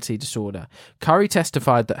personality disorder. Curry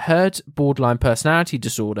testified that Heard's borderline personality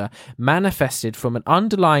disorder manifested from an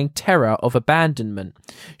underlying terror of abandonment.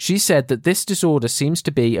 She said that this disorder seems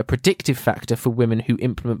to be a predictive factor for women who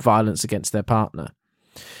implement violence against their partner.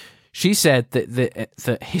 She said that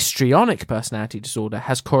the histrionic personality disorder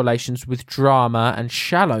has correlations with drama and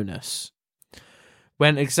shallowness.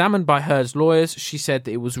 When examined by Heard's lawyers, she said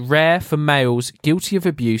that it was rare for males guilty of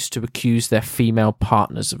abuse to accuse their female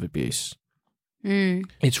partners of abuse.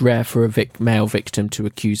 It's rare for a male victim to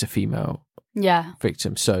accuse a female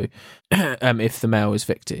victim. So, if the male is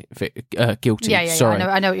guilty, sorry,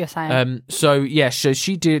 I know what you're saying. So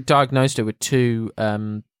she diagnosed her with two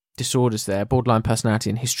disorders there, borderline personality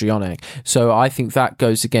and histrionic. So I think that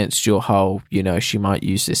goes against your whole, she might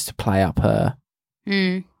use this to play up her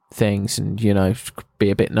things and, be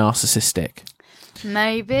a bit narcissistic.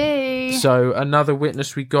 Maybe. So another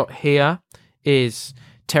witness we got here is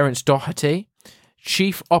Terence Doherty,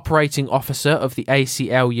 Chief Operating Officer of the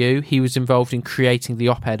ACLU. He was involved in creating the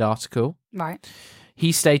op-ed article. Right.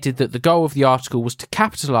 He stated that the goal of the article was to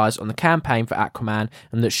capitalise on the campaign for Aquaman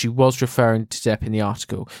and that she was referring to Depp in the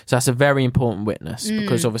article. So that's a very important witness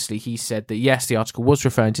because obviously he said that yes, the article was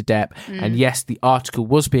referring to Depp and yes, the article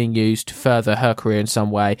was being used to further her career in some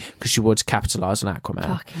way because she wanted to capitalise on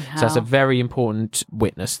Aquaman. So that's a very important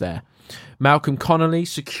witness there. Malcolm Connolly,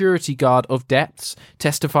 security guard of Depp's,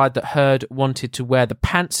 testified that Heard wanted to wear the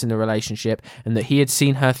pants in the relationship and that he had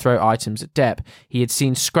seen her throw items at Depp. He had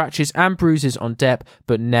seen scratches and bruises on Depp,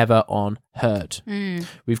 but never on Heard.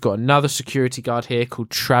 We've got another security guard here called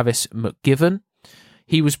Travis McGivern.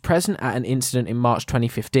 He was present at an incident in March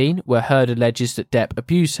 2015 where Heard alleges that Depp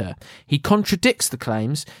abused her. He contradicts the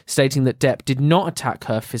claims, stating that Depp did not attack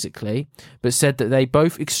her physically, but said that they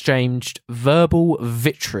both exchanged verbal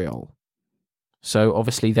vitriol. So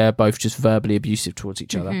obviously they're both just verbally abusive towards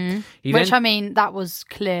each other. Which, I mean, that was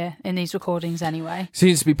clear in these recordings anyway.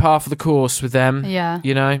 Seems to be par for the course with them. Yeah.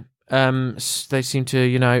 They seem to,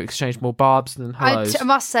 exchange more barbs than hellos. I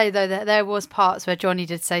must say, though, that there was parts where Johnny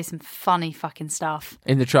did say some funny fucking stuff.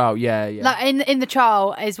 In the trial, yeah. Like in the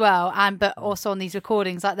trial as well, but also on these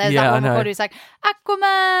recordings. Like there's that one recording, it's like,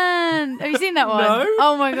 Aquaman! Have you seen that one? No.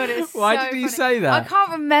 Oh my God, it's Why so did he funny. say that? I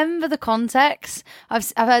can't remember the context. I've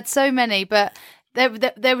heard so many, but...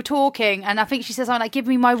 They were talking, and I think she says something like, "Give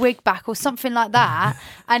me my wig back" or something like that.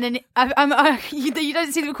 And then you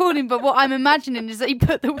don't see the recording, but what I'm imagining is that he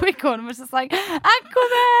put the wig on and was just like, "Aquaman!"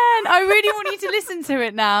 I really want you to listen to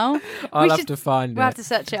it now. I'll have to find it. We'll have to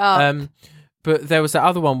search it up. But there was that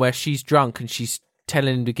other one where she's drunk and she's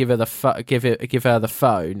telling him to give her the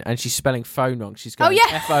phone, and she's spelling phone wrong. She's going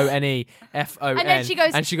FONE FON,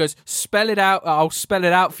 and she goes, "Spell it out. I'll spell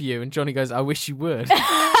it out for you." And Johnny goes, "I wish you would."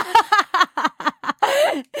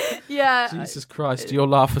 Yeah. Jesus Christ, your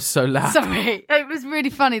laugh was so loud. Sorry. It was really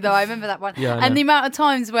funny though. I remember that one. Yeah, and the amount of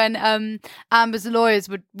times when Amber's lawyers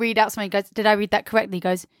would read out something, he goes, "Did I read that correctly?" He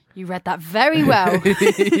goes, "You read that very well."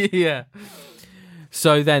 Yeah.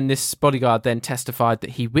 So then this bodyguard then testified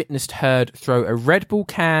that he witnessed Heard throw a Red Bull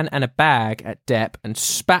can and a bag at Depp and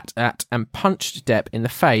spat at and punched Depp in the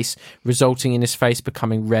face, resulting in his face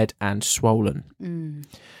becoming red and swollen.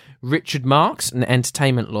 Richard Marks, an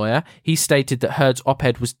entertainment lawyer, he stated that Heard's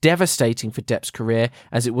op-ed was devastating for Depp's career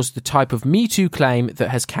as it was the type of Me Too claim that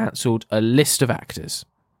has cancelled a list of actors.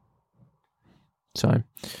 So,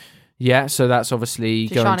 so that's obviously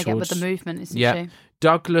She's going trying to towards... get with the movement, isn't she?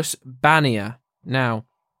 Douglas Bannier. Now,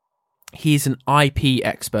 he's an IP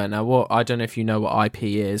expert. Now, I don't know if you know what IP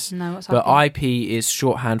is. No, what's but IP? IP is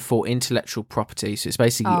shorthand for intellectual property. So it's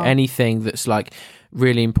basically anything that's like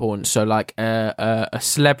really important. So like a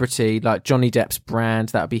celebrity, like Johnny Depp's brand,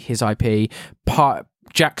 that would be his IP.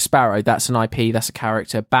 Jack Sparrow, that's an IP, that's a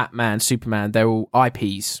character. Batman, Superman, they're all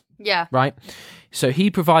IPs. Yeah. Right? So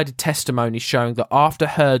he provided testimony showing that after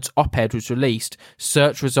Heard's op-ed was released,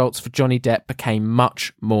 search results for Johnny Depp became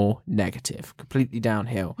much more negative, completely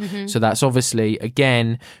downhill. So that's obviously,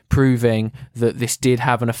 again, proving that this did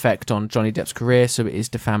have an effect on Johnny Depp's career, so it is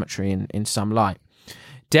defamatory in some light.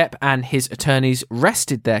 Depp and his attorneys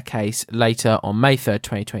rested their case later on May 3rd,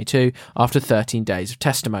 2022, after 13 days of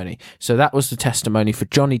testimony. So that was the testimony for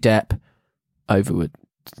Johnny Depp, overward.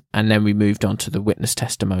 And then we moved on to the witness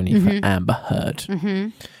testimony for Amber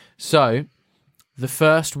Heard. So the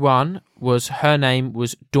first one was, her name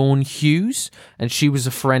was Dawn Hughes, and she was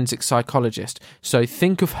a forensic psychologist. So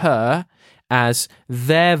think of her as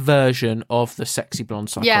their version of the sexy blonde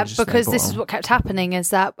psychologist. Yeah, because this is what kept happening, is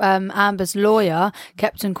that Amber's lawyer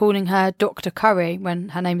kept on calling her Dr. Curry when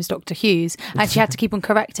her name is Dr. Hughes, and she had to keep on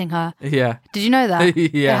correcting her. Yeah. Did you know that?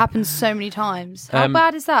 Yeah. It happens so many times. How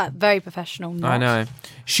bad is that? Very professional. Not. I know.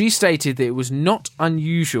 She stated that it was not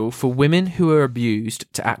unusual for women who are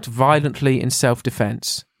abused to act violently in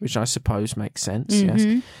self-defense, which I suppose makes sense,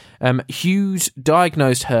 yes. Hughes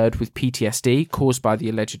diagnosed Heard with PTSD caused by the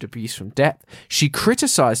alleged abuse from Depp. She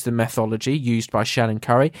criticised the methodology used by Shannon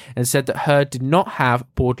Curry and said that Heard did not have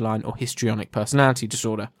borderline or histrionic personality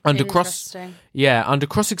disorder. Under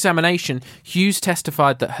cross-examination, Hughes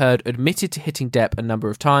testified that Heard admitted to hitting Depp a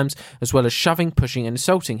number of times, as well as shoving, pushing and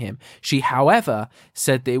assaulting him. She, however,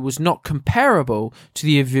 said that it was not comparable to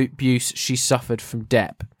the abuse she suffered from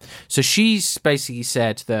Depp. So she's basically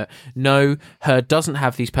said that, no, Heard doesn't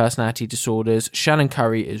have these personality disorders, Shannon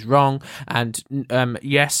Curry is wrong, and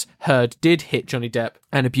yes, Heard did hit Johnny Depp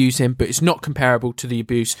and abuse him, but it's not comparable to the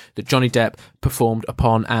abuse that Johnny Depp performed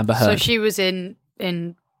upon Amber Heard. So she was in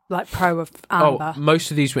like pro of Amber. Oh, most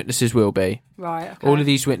of these witnesses will be. Right, okay. All of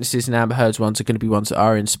these witnesses in Amber Heard's ones are going to be ones that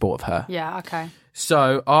are in support of her. Yeah, okay.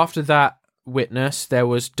 So after that witness, there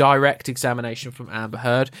was direct examination from Amber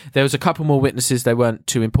Heard. There was a couple more witnesses. They weren't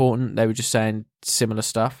too important. They were just saying similar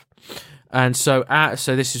stuff. And so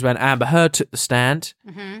this is when Amber Heard took the stand,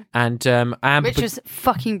 and Amber, which was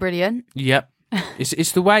fucking brilliant. Yep.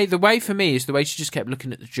 It's the way for me is the way she just kept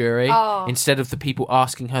looking at the jury instead of the people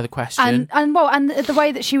asking her the question, and the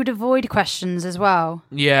way that she would avoid questions as well.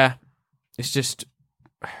 Yeah, it's just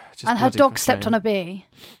and her dog stepped on a bee.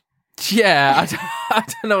 Yeah, I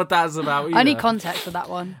don't know what that's about either. I need context for that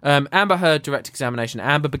one. Amber Heard direct examination.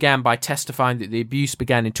 Amber began by testifying that the abuse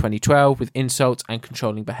began in 2012 with insults and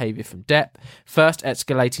controlling behaviour from Depp, first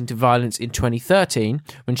escalating to violence in 2013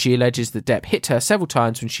 when she alleges that Depp hit her several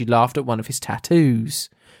times when she laughed at one of his tattoos.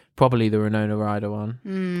 Probably the Winona Ryder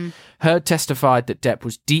one. Heard testified that Depp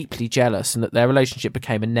was deeply jealous and that their relationship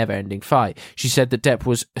became a never-ending fight. She said that Depp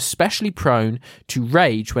was especially prone to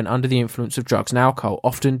rage when under the influence of drugs and alcohol,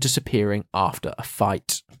 often disappearing after a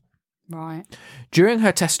fight. Right. During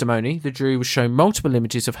her testimony, the jury was shown multiple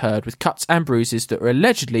images of Heard with cuts and bruises that were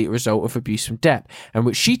allegedly a result of abuse from Depp, and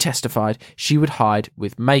which she testified she would hide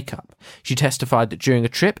with makeup. She testified that during a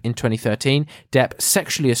trip in 2013, Depp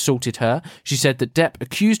sexually assaulted her. She said that Depp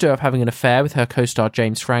accused her of having an affair with her co-star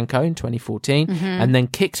James Franco in 2014, and then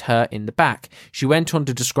kicked her in the back. She went on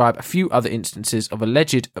to describe a few other instances of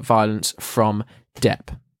alleged violence from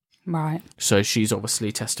Depp. Right. So she's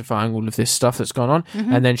obviously testifying all of this stuff that's gone on.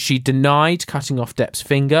 And then she denied cutting off Depp's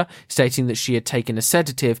finger, stating that she had taken a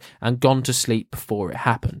sedative and gone to sleep before it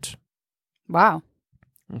happened. Wow.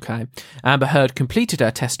 Okay. Amber Heard completed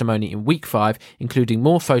her testimony in week 5, including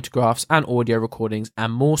more photographs and audio recordings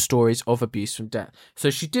and more stories of abuse from Depp.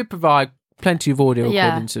 So she did provide plenty of audio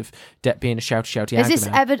recordings of Depp being a shouty agony.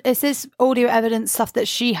 Is this audio evidence stuff that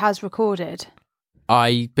she has recorded?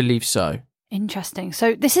 I believe so. Interesting.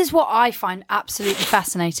 So this is what I find absolutely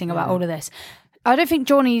fascinating about all of this. I don't think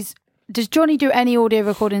does Johnny do any audio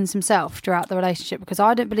recordings himself throughout the relationship? Because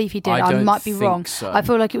I don't believe he did. I might be wrong. So. I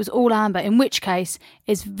feel like it was all Amber, in which case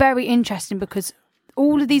it's very interesting because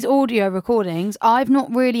all of these audio recordings, I've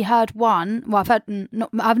not really heard one. Well,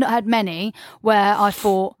 I've not heard many where I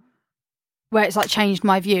thought, where it's like changed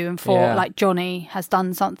my view and thought like Johnny has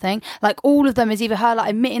done something. Like all of them is either her like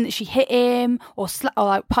admitting that she hit him or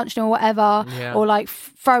like punched him or whatever, or like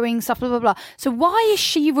throwing stuff, blah blah blah. So why is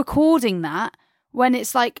she recording that when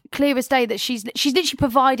it's like clear as day that she's literally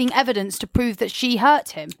providing evidence to prove that she hurt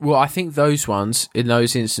him? Well, I think those ones in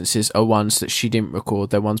those instances are ones that she didn't record.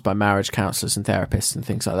 They're ones by marriage counsellors and therapists and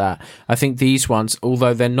things like that. I think these ones,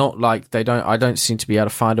 although they're not like I don't seem to be able to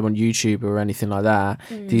find them on YouTube or anything like that.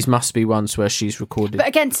 These must be ones where she's recorded. But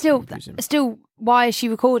again, still, why is she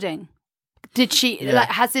recording? Did she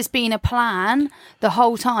has this been a plan the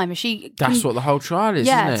whole time? Is she? That's what the whole trial is,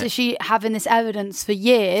 yeah. isn't it? So she having this evidence for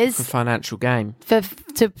years for financial gain,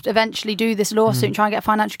 to eventually do this lawsuit and try and get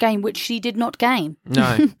financial gain, which she did not gain.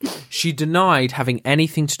 No, she denied having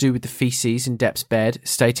anything to do with the feces in Depp's bed,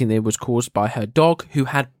 stating that it was caused by her dog, who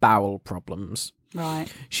had bowel problems. Right.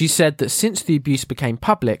 She said that since the abuse became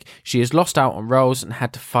public, she has lost out on roles and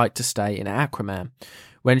had to fight to stay in Aquaman.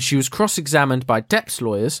 When she was cross-examined by Depp's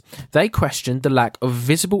lawyers, they questioned the lack of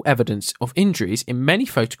visible evidence of injuries in many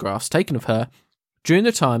photographs taken of her during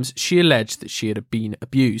the times she alleged that she had been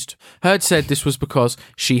abused. Heard said this was because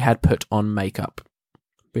she had put on makeup.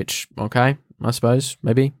 Which, okay, I suppose,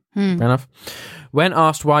 maybe. Fair enough. When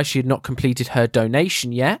asked why she had not completed her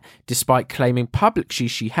donation yet, despite claiming publicly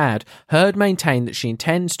she had, Heard maintained that she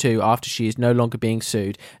intends to after she is no longer being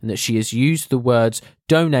sued, and that she has used the words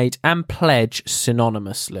donate and pledge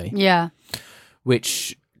synonymously. Yeah.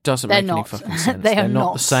 Which doesn't make any fucking sense. They're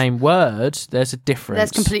not the same words. There's a difference.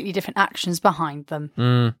 There's completely different actions behind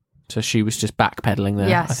them. So she was just backpedaling there,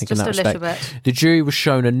 yes, I think, just in that a respect. little bit. The jury was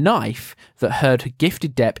shown a knife that Heard had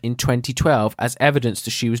gifted Depp in 2012 as evidence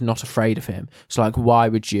that she was not afraid of him. So, like, why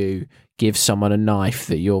would you give someone a knife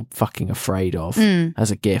that you're fucking afraid of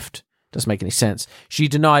as a gift? Doesn't make any sense. She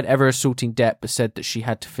denied ever assaulting Depp, but said that she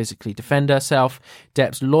had to physically defend herself.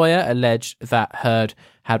 Depp's lawyer alleged that Heard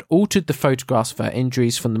had altered the photographs of her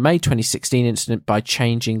injuries from the May 2016 incident by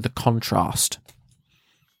changing the contrast.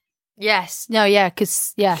 Yes. No, yeah,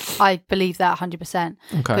 because, I believe that 100%.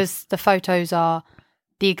 Because the photos are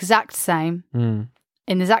the exact same, in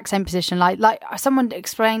the exact same position. Like someone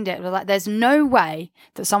explained it, like there's no way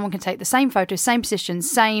that someone can take the same photo, same position,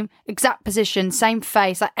 same exact position, same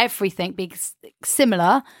face, like everything be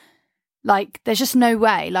similar. Like, there's just no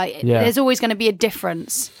way. Like, there's always going to be a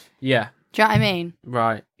difference. Yeah. Do you know what I mean?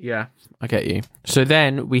 Right, yeah. I get you. So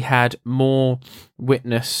then we had more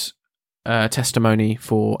witness testimony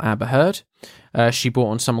for Amber Heard. She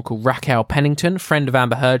brought on someone called Raquel Pennington, friend of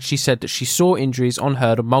Amber Heard. She said that she saw injuries on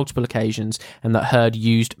Heard on multiple occasions and that Heard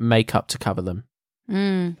used makeup to cover them.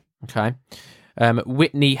 Okay.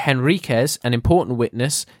 Whitney Henriquez, an important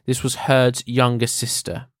witness. This was Heard's younger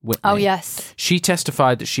sister, Whitney. Oh, yes. She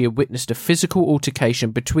testified that she had witnessed a physical altercation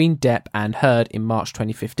between Depp and Heard in March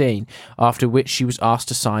 2015, after which she was asked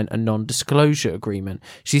to sign a non-disclosure agreement.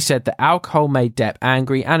 She said that alcohol made Depp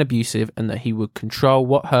angry and abusive and that he would control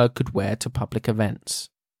what Heard could wear to public events.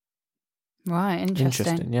 Right,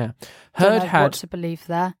 interesting. Yeah. Heard had what to believe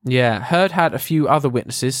there. Yeah, Heard had a few other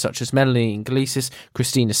witnesses, such as Melanie Iglesias,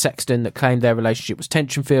 Christina Sexton, that claimed their relationship was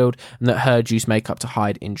tension-filled and that Heard used makeup to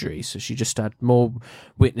hide injuries. So she just had more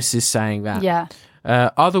witnesses saying that. Yeah.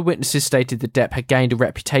 Other witnesses stated that Depp had gained a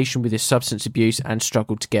reputation with his substance abuse and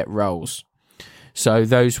struggled to get roles. So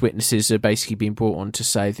those witnesses are basically being brought on to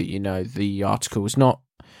say that, you know, the article was not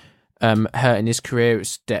hurting his career, it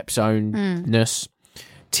was Depp's ownness.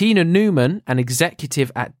 Tina Newman, an executive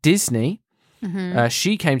at Disney,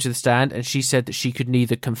 she came to the stand and she said that she could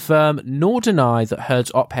neither confirm nor deny that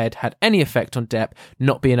Heard's op-ed had any effect on Depp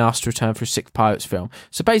not being asked to return for a sixth Pirates film.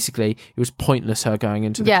 So basically, it was pointless her going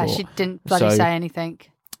into the court. Yeah, she didn't bloody say anything.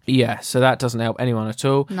 Yeah, so that doesn't help anyone at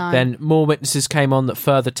all. No. Then more witnesses came on that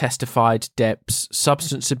further testified Depp's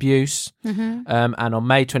substance abuse. And on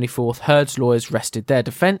May 24th, Heard's lawyers rested their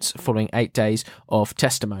defence following 8 days of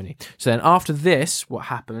testimony. So then after this, what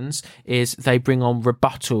happens is they bring on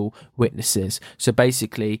rebuttal witnesses. So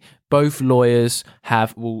basically, both lawyers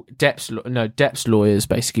have, Depp's lawyers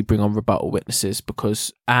basically bring on rebuttal witnesses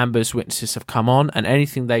because Amber's witnesses have come on, and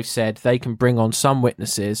anything they've said, they can bring on some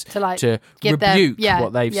witnesses to rebuke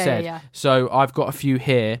what they've said. Yeah. So I've got a few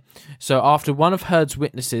here. So after one of Heard's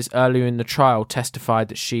witnesses earlier in the trial testified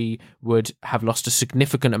that she would have lost a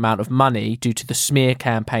significant amount of money due to the smear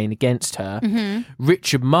campaign against her,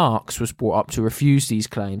 Richard Marks was brought up to refuse these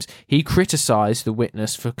claims. He criticised the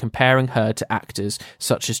witness for comparing her to actors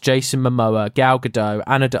such as Jason Momoa, Gal Gadot,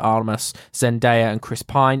 Ana de Armas, Zendaya and Chris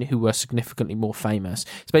Pine, who were significantly more famous.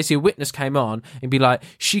 So basically a witness came on and be like,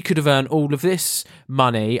 she could have earned all of this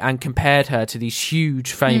money, and compared her to these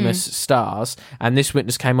huge famous stars, and this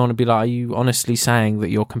witness came on and be like, are you honestly saying that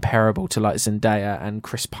you're comparable to like Zendaya and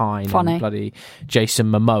Chris Pine and bloody Jason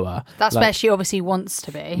Momoa? That's where she obviously wants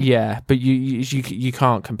to be. Yeah, but you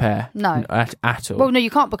can't compare. No. At all. Well, no,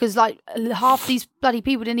 you can't, because like half these bloody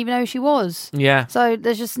people didn't even know who she was. Yeah. So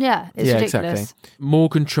there's just, it's ridiculous. Exactly.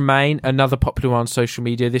 Morgan Tremaine, another popular one on social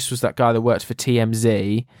media. This was that guy that worked for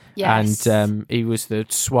TMZ. Yes. And he was the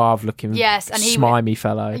suave-looking, slimy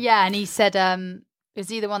fellow. Yeah, and he said, was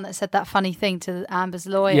he the one that said that funny thing to Amber's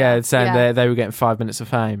lawyer? Yeah, saying they were getting 5 minutes of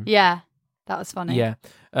fame. Yeah. That was funny. Yeah.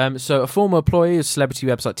 So a former employee of celebrity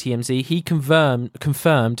website TMZ, he confirmed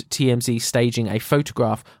TMZ staging a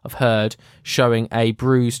photograph of Heard showing a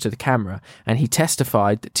bruise to the camera, and he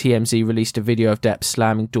testified that TMZ released a video of Depp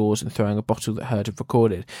slamming doors and throwing a bottle that Heard had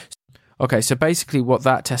recorded. Okay, so basically what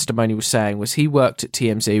that testimony was saying was he worked at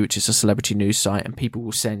TMZ, which is a celebrity news site, and people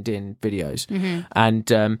will send in videos.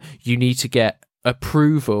 And you need to get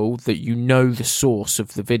approval that you know the source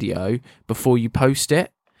of the video before you post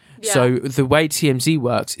it. Yeah. So the way TMZ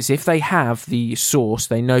works is if they have the source,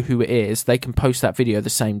 they know who it is, they can post that video the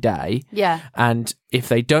same day. Yeah. And if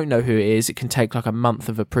they don't know who it is, it can take like a month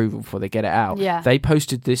of approval before they get it out. Yeah. They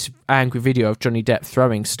posted this angry video of Johnny Depp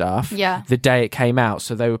throwing stuff the day it came out.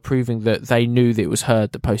 So they were proving that they knew that it was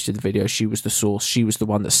Heard that posted the video. She was the source. She was the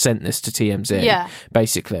one that sent this to TMZ. Yeah.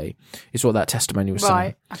 Basically, is what that testimony was saying.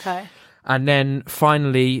 Right. Okay. And then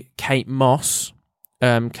finally, Kate Moss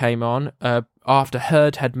came on after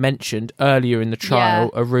Heard had mentioned earlier in the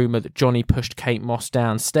trial a rumour that Johnny pushed Kate Moss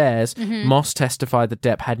downstairs. Moss testified that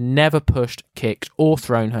Depp had never pushed, kicked or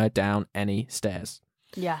thrown her down any stairs.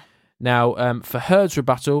 Yeah. Now, for Heard's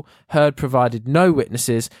rebuttal, Heard provided no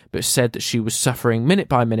witnesses but said that she was suffering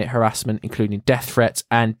minute-by-minute harassment, including death threats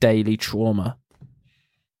and daily trauma.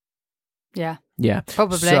 Yeah. Yeah.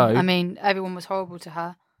 Probably. So, I mean, everyone was horrible to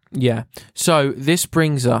her. Yeah. So this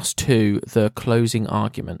brings us to the closing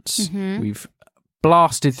arguments. We've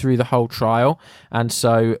blasted through the whole trial. And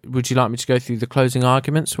so would you like me to go through the closing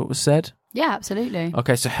arguments, what was said? Yeah, absolutely.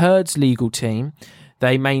 Okay, so Heard's legal team,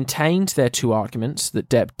 they maintained their two arguments that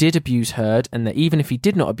Depp did abuse Heard and that even if he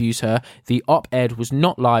did not abuse her, the op-ed was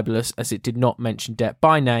not libelous as it did not mention Depp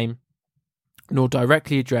by name nor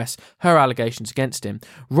directly address her allegations against him.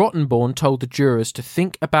 Rottenborn told the jurors to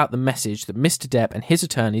think about the message that Mr. Depp and his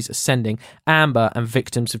attorneys are sending Amber and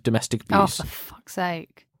victims of domestic abuse. Oh, for fuck's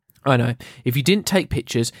sake. I know. If you didn't take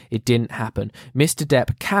pictures, it didn't happen. Mr.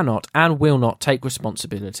 Depp cannot and will not take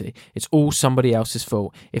responsibility. It's all somebody else's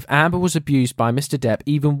fault. If Amber was abused by Mr. Depp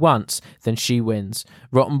even once, then she wins.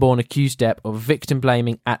 Rottenborn accused Depp of victim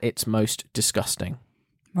blaming at its most disgusting.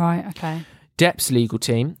 Right, okay. Depp's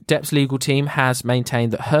legal team has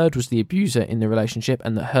maintained that Heard was the abuser in the relationship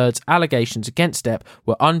and that Heard's allegations against Depp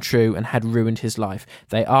were untrue and had ruined his life.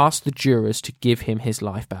 They asked the jurors to give him his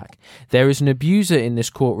life back. There is an abuser in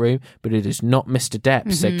this courtroom, but it is not Mr.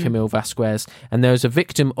 Depp, said Camille Vasquez, and there is a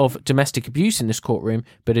victim of domestic abuse in this courtroom,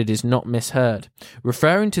 but it is not Miss Heard.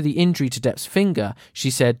 Referring to the injury to Depp's finger,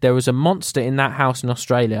 she said there was a monster in that house in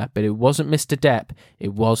Australia, but it wasn't Mr. Depp,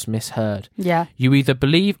 it was Miss Heard. Yeah. You either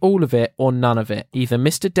believe all of it or none of it. Either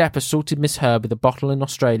Mr. Depp assaulted Miss Heard with a bottle in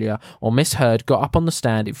Australia, or Miss Heard got up on the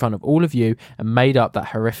stand in front of all of you and made up that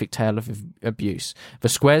horrific tale of abuse.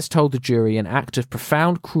 Vasquez told the jury an act of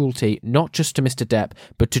profound cruelty, not just to Mr. Depp,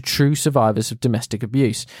 but to true survivors of domestic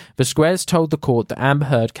abuse. Vasquez told the court that Amber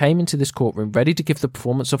Heard came into this courtroom ready to give the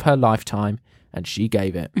performance of her lifetime, and she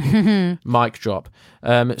gave it. Mic drop.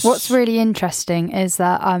 What's really interesting is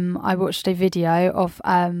that I watched a video of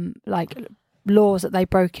laws that they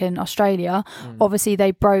broke in Australia. Obviously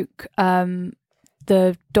they broke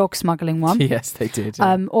the dog smuggling one. Yes, they did.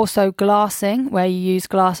 Also glassing, where you use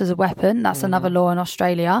glass as a weapon. That's another law in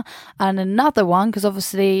Australia. And another one, because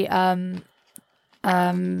obviously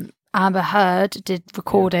Amber Heard did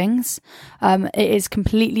recordings. It is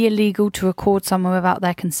completely illegal to record someone without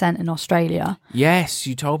their consent in Australia. Yes,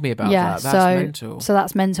 you told me about that. That's mental. So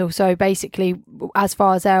that's mental. So basically, as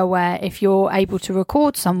far as they're aware, if you're able to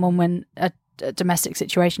record someone when a domestic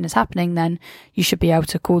situation is happening, then you should be able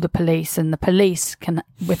to call the police, and the police can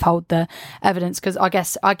withhold the evidence. Because I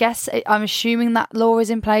guess I'm assuming that law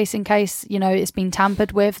is in place in case it's been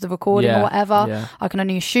tampered with, the recording or whatever. Yeah. I can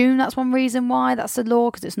only assume that's one reason why that's the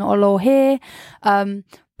law, because it's not a law here.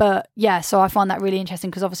 But yeah, so I find that really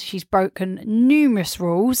interesting because obviously she's broken numerous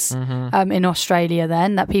rules in Australia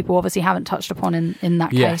then that people obviously haven't touched upon in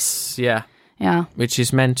that case. Yeah. Yeah. Which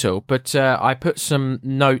is mental. But I put some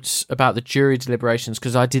notes about the jury deliberations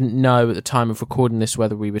because I didn't know at the time of recording this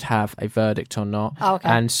whether we would have a verdict or not. Oh, okay.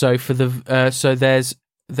 And so for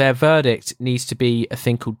their verdict needs to be a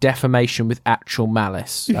thing called defamation with actual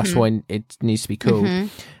malice. That's what it needs to be called.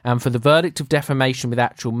 And for the verdict of defamation with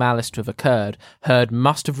actual malice to have occurred, Heard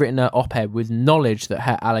must have written her op-ed with knowledge that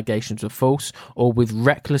her allegations were false or with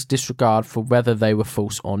reckless disregard for whether they were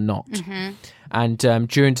false or not. And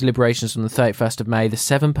during deliberations on the 31st of May, the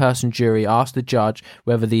 7-person jury asked the judge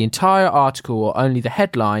whether the entire article or only the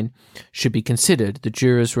headline should be considered. The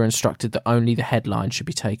jurors were instructed that only the headline should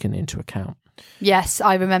be taken into account. Yes,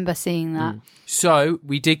 I remember seeing that. So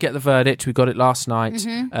we did get the verdict. We got it last night.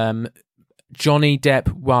 Johnny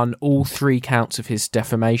Depp won all 3 counts of his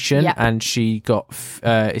defamation, and she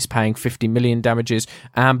is paying 50 million damages.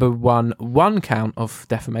 Amber won 1 count of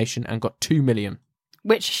defamation and got 2 million.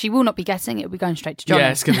 Which she will not be getting. It'll be going straight to Johnny. Yeah,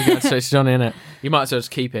 it's going to be going straight to Johnny, isn't it? You might as well just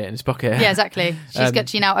keep it in his pocket. Yeah, exactly.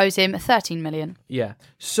 She now owes him 13 million. Yeah.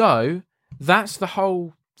 So that's the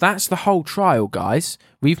whole trial, guys.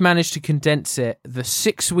 We've managed to condense the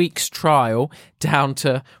 6 weeks trial down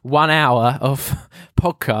to 1 hour of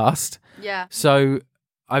podcast. Yeah. So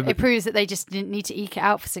it proves that they just didn't need to eke it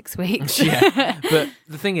out for 6 weeks. Yeah. But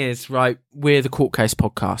the thing is, right, we're the Court Case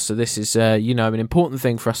podcast, so this is, an important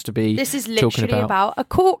thing for us to be This is talking literally about a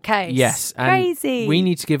court case. Yes. And crazy. we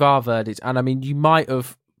need to give our verdict. And I mean, you might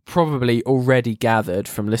have probably already gathered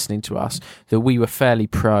from listening to us that we were fairly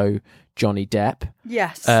pro Johnny Depp.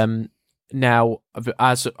 Yes. Now,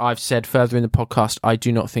 as I've said further in the podcast, I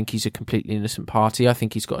do not think he's a completely innocent party. I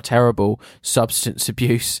think he's got a terrible substance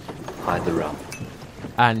abuse. Hide the rum.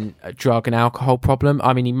 And a drug and alcohol problem.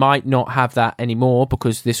 I mean, he might not have that anymore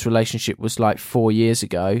because this relationship was like 4 years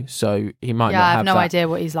ago. So he might not have that. I have no idea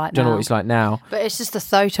what he's like now. Don't know what he's like now. But it's just the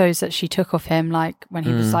photos that she took of him, like when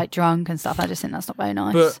he was like drunk and stuff. I just think that's not very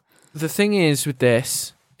nice. But the thing is with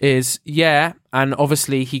this is, and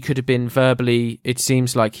obviously he could have been verbally, it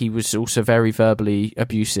seems like he was also very verbally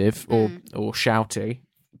abusive or shouty.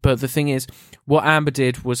 But the thing is, what Amber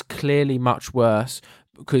did was clearly much worse.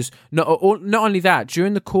 Because not only that,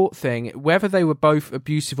 during the court thing, whether they were both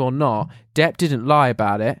abusive or not, Depp didn't lie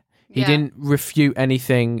about it. He didn't refute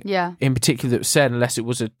anything in particular that was said, unless it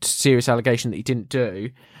was a serious allegation that he didn't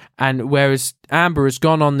do. And whereas Amber has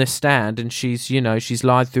gone on this stand and she's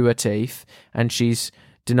lied through her teeth and she's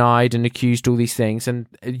denied and accused all these things, and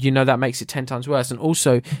that makes it 10 times worse. And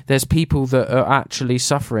also, there's people that are actually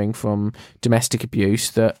suffering from domestic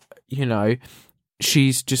abuse that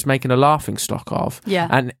she's just making a laughing stock of. Yeah.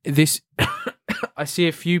 And this, I see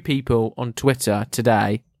a few people on Twitter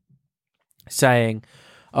today saying,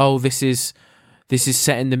 oh, this is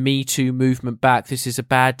setting the Me Too movement back. This is a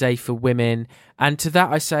bad day for women. And to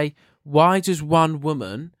that I say, why does one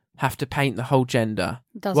woman have to paint the whole gender?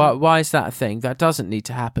 Why is that a thing? That doesn't need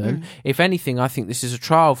to happen. If anything, I think this is a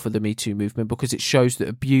trial for the Me Too movement because it shows that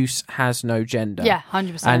abuse has no gender. Yeah,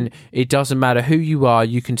 100%. And it doesn't matter who you are,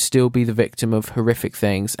 you can still be the victim of horrific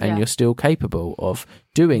things and you're still capable of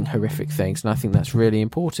doing horrific things. And I think that's really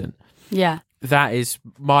important. Yeah. That is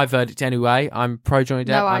my verdict anyway. I'm pro Johnny Depp.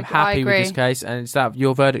 No, I'm happy with this case. And is that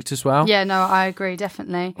your verdict as well? Yeah, no, I agree,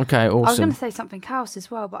 definitely. Okay, awesome. I was going to say something else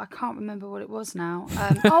as well, but I can't remember what it was now.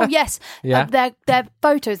 Oh, yes. Yeah. Their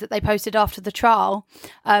photos that they posted after the trial.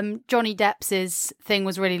 Johnny Depp's thing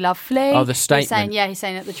was really lovely. Oh, the statement. He's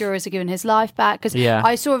saying that the jurors are giving his life back. Because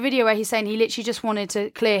I saw a video where he's saying he literally just wanted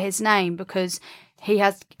to clear his name because he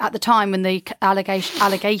has, at the time when the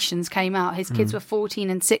allegations came out, his kids were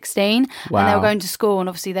 14 and 16, Wow. and they were going to school, and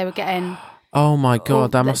obviously they were getting... Oh my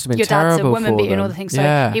God, that must have been your terrible dad's a woman for beating them. all the things.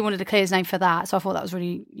 So he wanted to clear his name for that. So I thought that was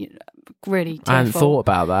really, really tearful. I hadn't thought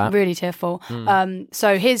about that. Really tearful.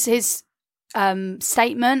 So his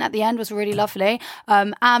statement at the end was really lovely.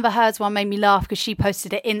 Amber Heard's one made me laugh because she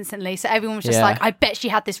posted it instantly. So everyone was just like, I bet she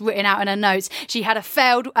had this written out in her notes. She had a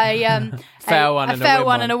failed fail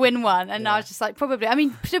one and a win one. And I was just like, probably. I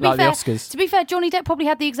mean, to be fair, Johnny Depp probably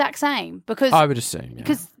had the exact same because I would assume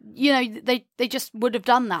because they just would have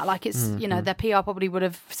done that. Like it's their PR probably would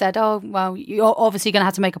have said, oh well, you're obviously going to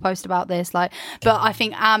have to make a post about this. Like, but I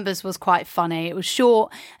think Amber's was quite funny. It was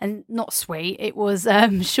short and not sweet. It was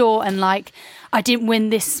short and like, I didn't win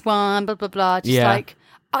this one, blah blah blah. Just like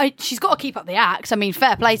she's got to keep up the act. I mean,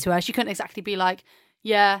 fair play to her. She couldn't exactly be like,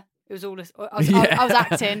 yeah, it was all this. I was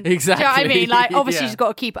acting. Exactly. Do you know what I mean? Like, obviously she's got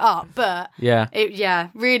to keep it up, but yeah,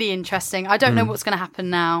 really interesting. I don't know what's going to happen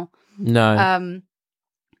now. No.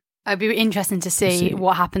 It'd be interesting to see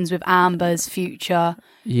what happens with Amber's future.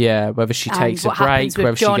 Yeah, whether she takes a break,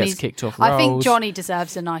 whether she gets kicked off roles. I think Johnny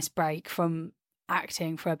deserves a nice break from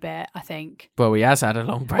acting for a bit, I think. Well, he has had a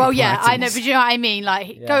long break. Well, yeah, I know, but you know what I mean?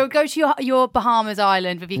 Like, go to your Bahamas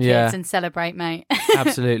island with your kids and celebrate, mate.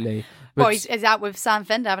 Absolutely. Well, he's out with Sam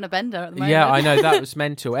Fender having a bender at the moment. Yeah, I know, that was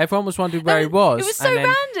mental. Everyone was wondering where he was. It was so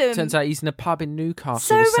random. Turns out he's in a pub in Newcastle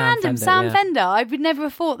so with Sam random, Fender. Sam Fender. I would never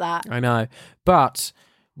have thought that. I know. But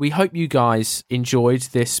we hope you guys enjoyed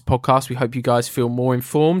this podcast. We hope you guys feel more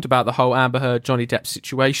informed about the whole Amber Heard, Johnny Depp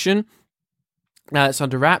situation. Now it's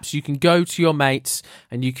under wraps. You can go to your mates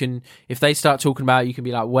and you can, if they start talking about it, you can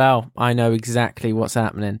be like, well, I know exactly what's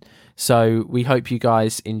happening. So we hope you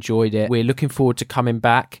guys enjoyed it. We're looking forward to coming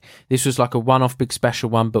back. This was like a one-off big special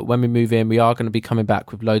one, but when we move in, we are going to be coming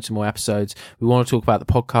back with loads of more episodes. We want to talk about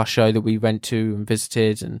the podcast show that we went to and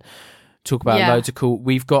visited and talk about loads of cool.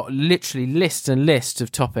 We've got literally lists and lists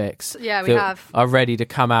of topics. Yeah, we have. Are ready to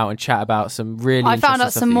come out and chat about some really. I found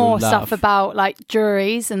out some more stuff about like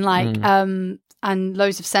juries and like and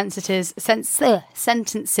loads of sentences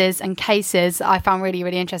and cases I found really,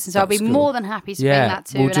 really interesting. So I'll be more than happy to bring that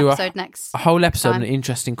to an episode next. A whole episode time. on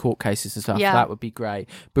interesting court cases and stuff. Yeah. That would be great.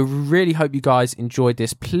 But we really hope you guys enjoyed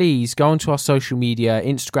this. Please go onto our social media,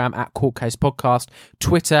 Instagram at Court Case Podcast,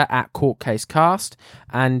 Twitter at Court Case Cast,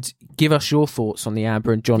 and give us your thoughts on the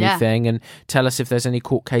Amber and Johnny thing, and tell us if there's any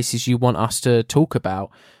court cases you want us to talk about.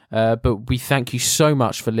 But we thank you so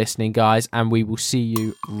much for listening, guys, and we will see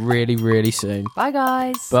you really, really soon. Bye,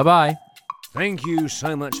 guys. Bye-bye. Thank you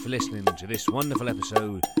so much for listening to this wonderful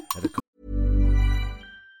episode of the...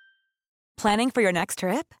 Planning for your next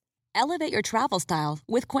trip? Elevate your travel style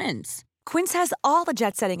with Quince. Quince has all the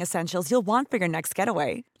jet-setting essentials you'll want for your next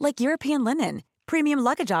getaway, like European linen, premium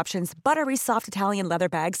luggage options, buttery soft Italian leather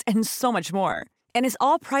bags, and so much more. And is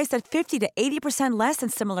all priced at 50 to 80% less than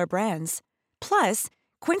similar brands. Plus,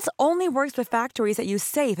 Quince only works with factories that use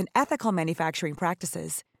safe and ethical manufacturing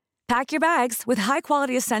practices. Pack your bags with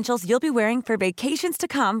high-quality essentials you'll be wearing for vacations to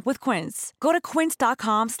come with Quince. Go to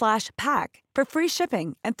quince.com/pack for free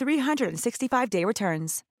shipping and 365-day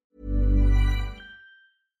returns.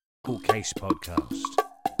 Court Case Podcast.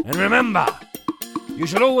 And remember, you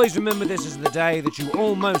shall always remember this as the day that you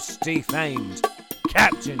almost defamed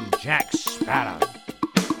Captain Jack Sparrow.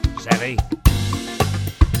 Savvy?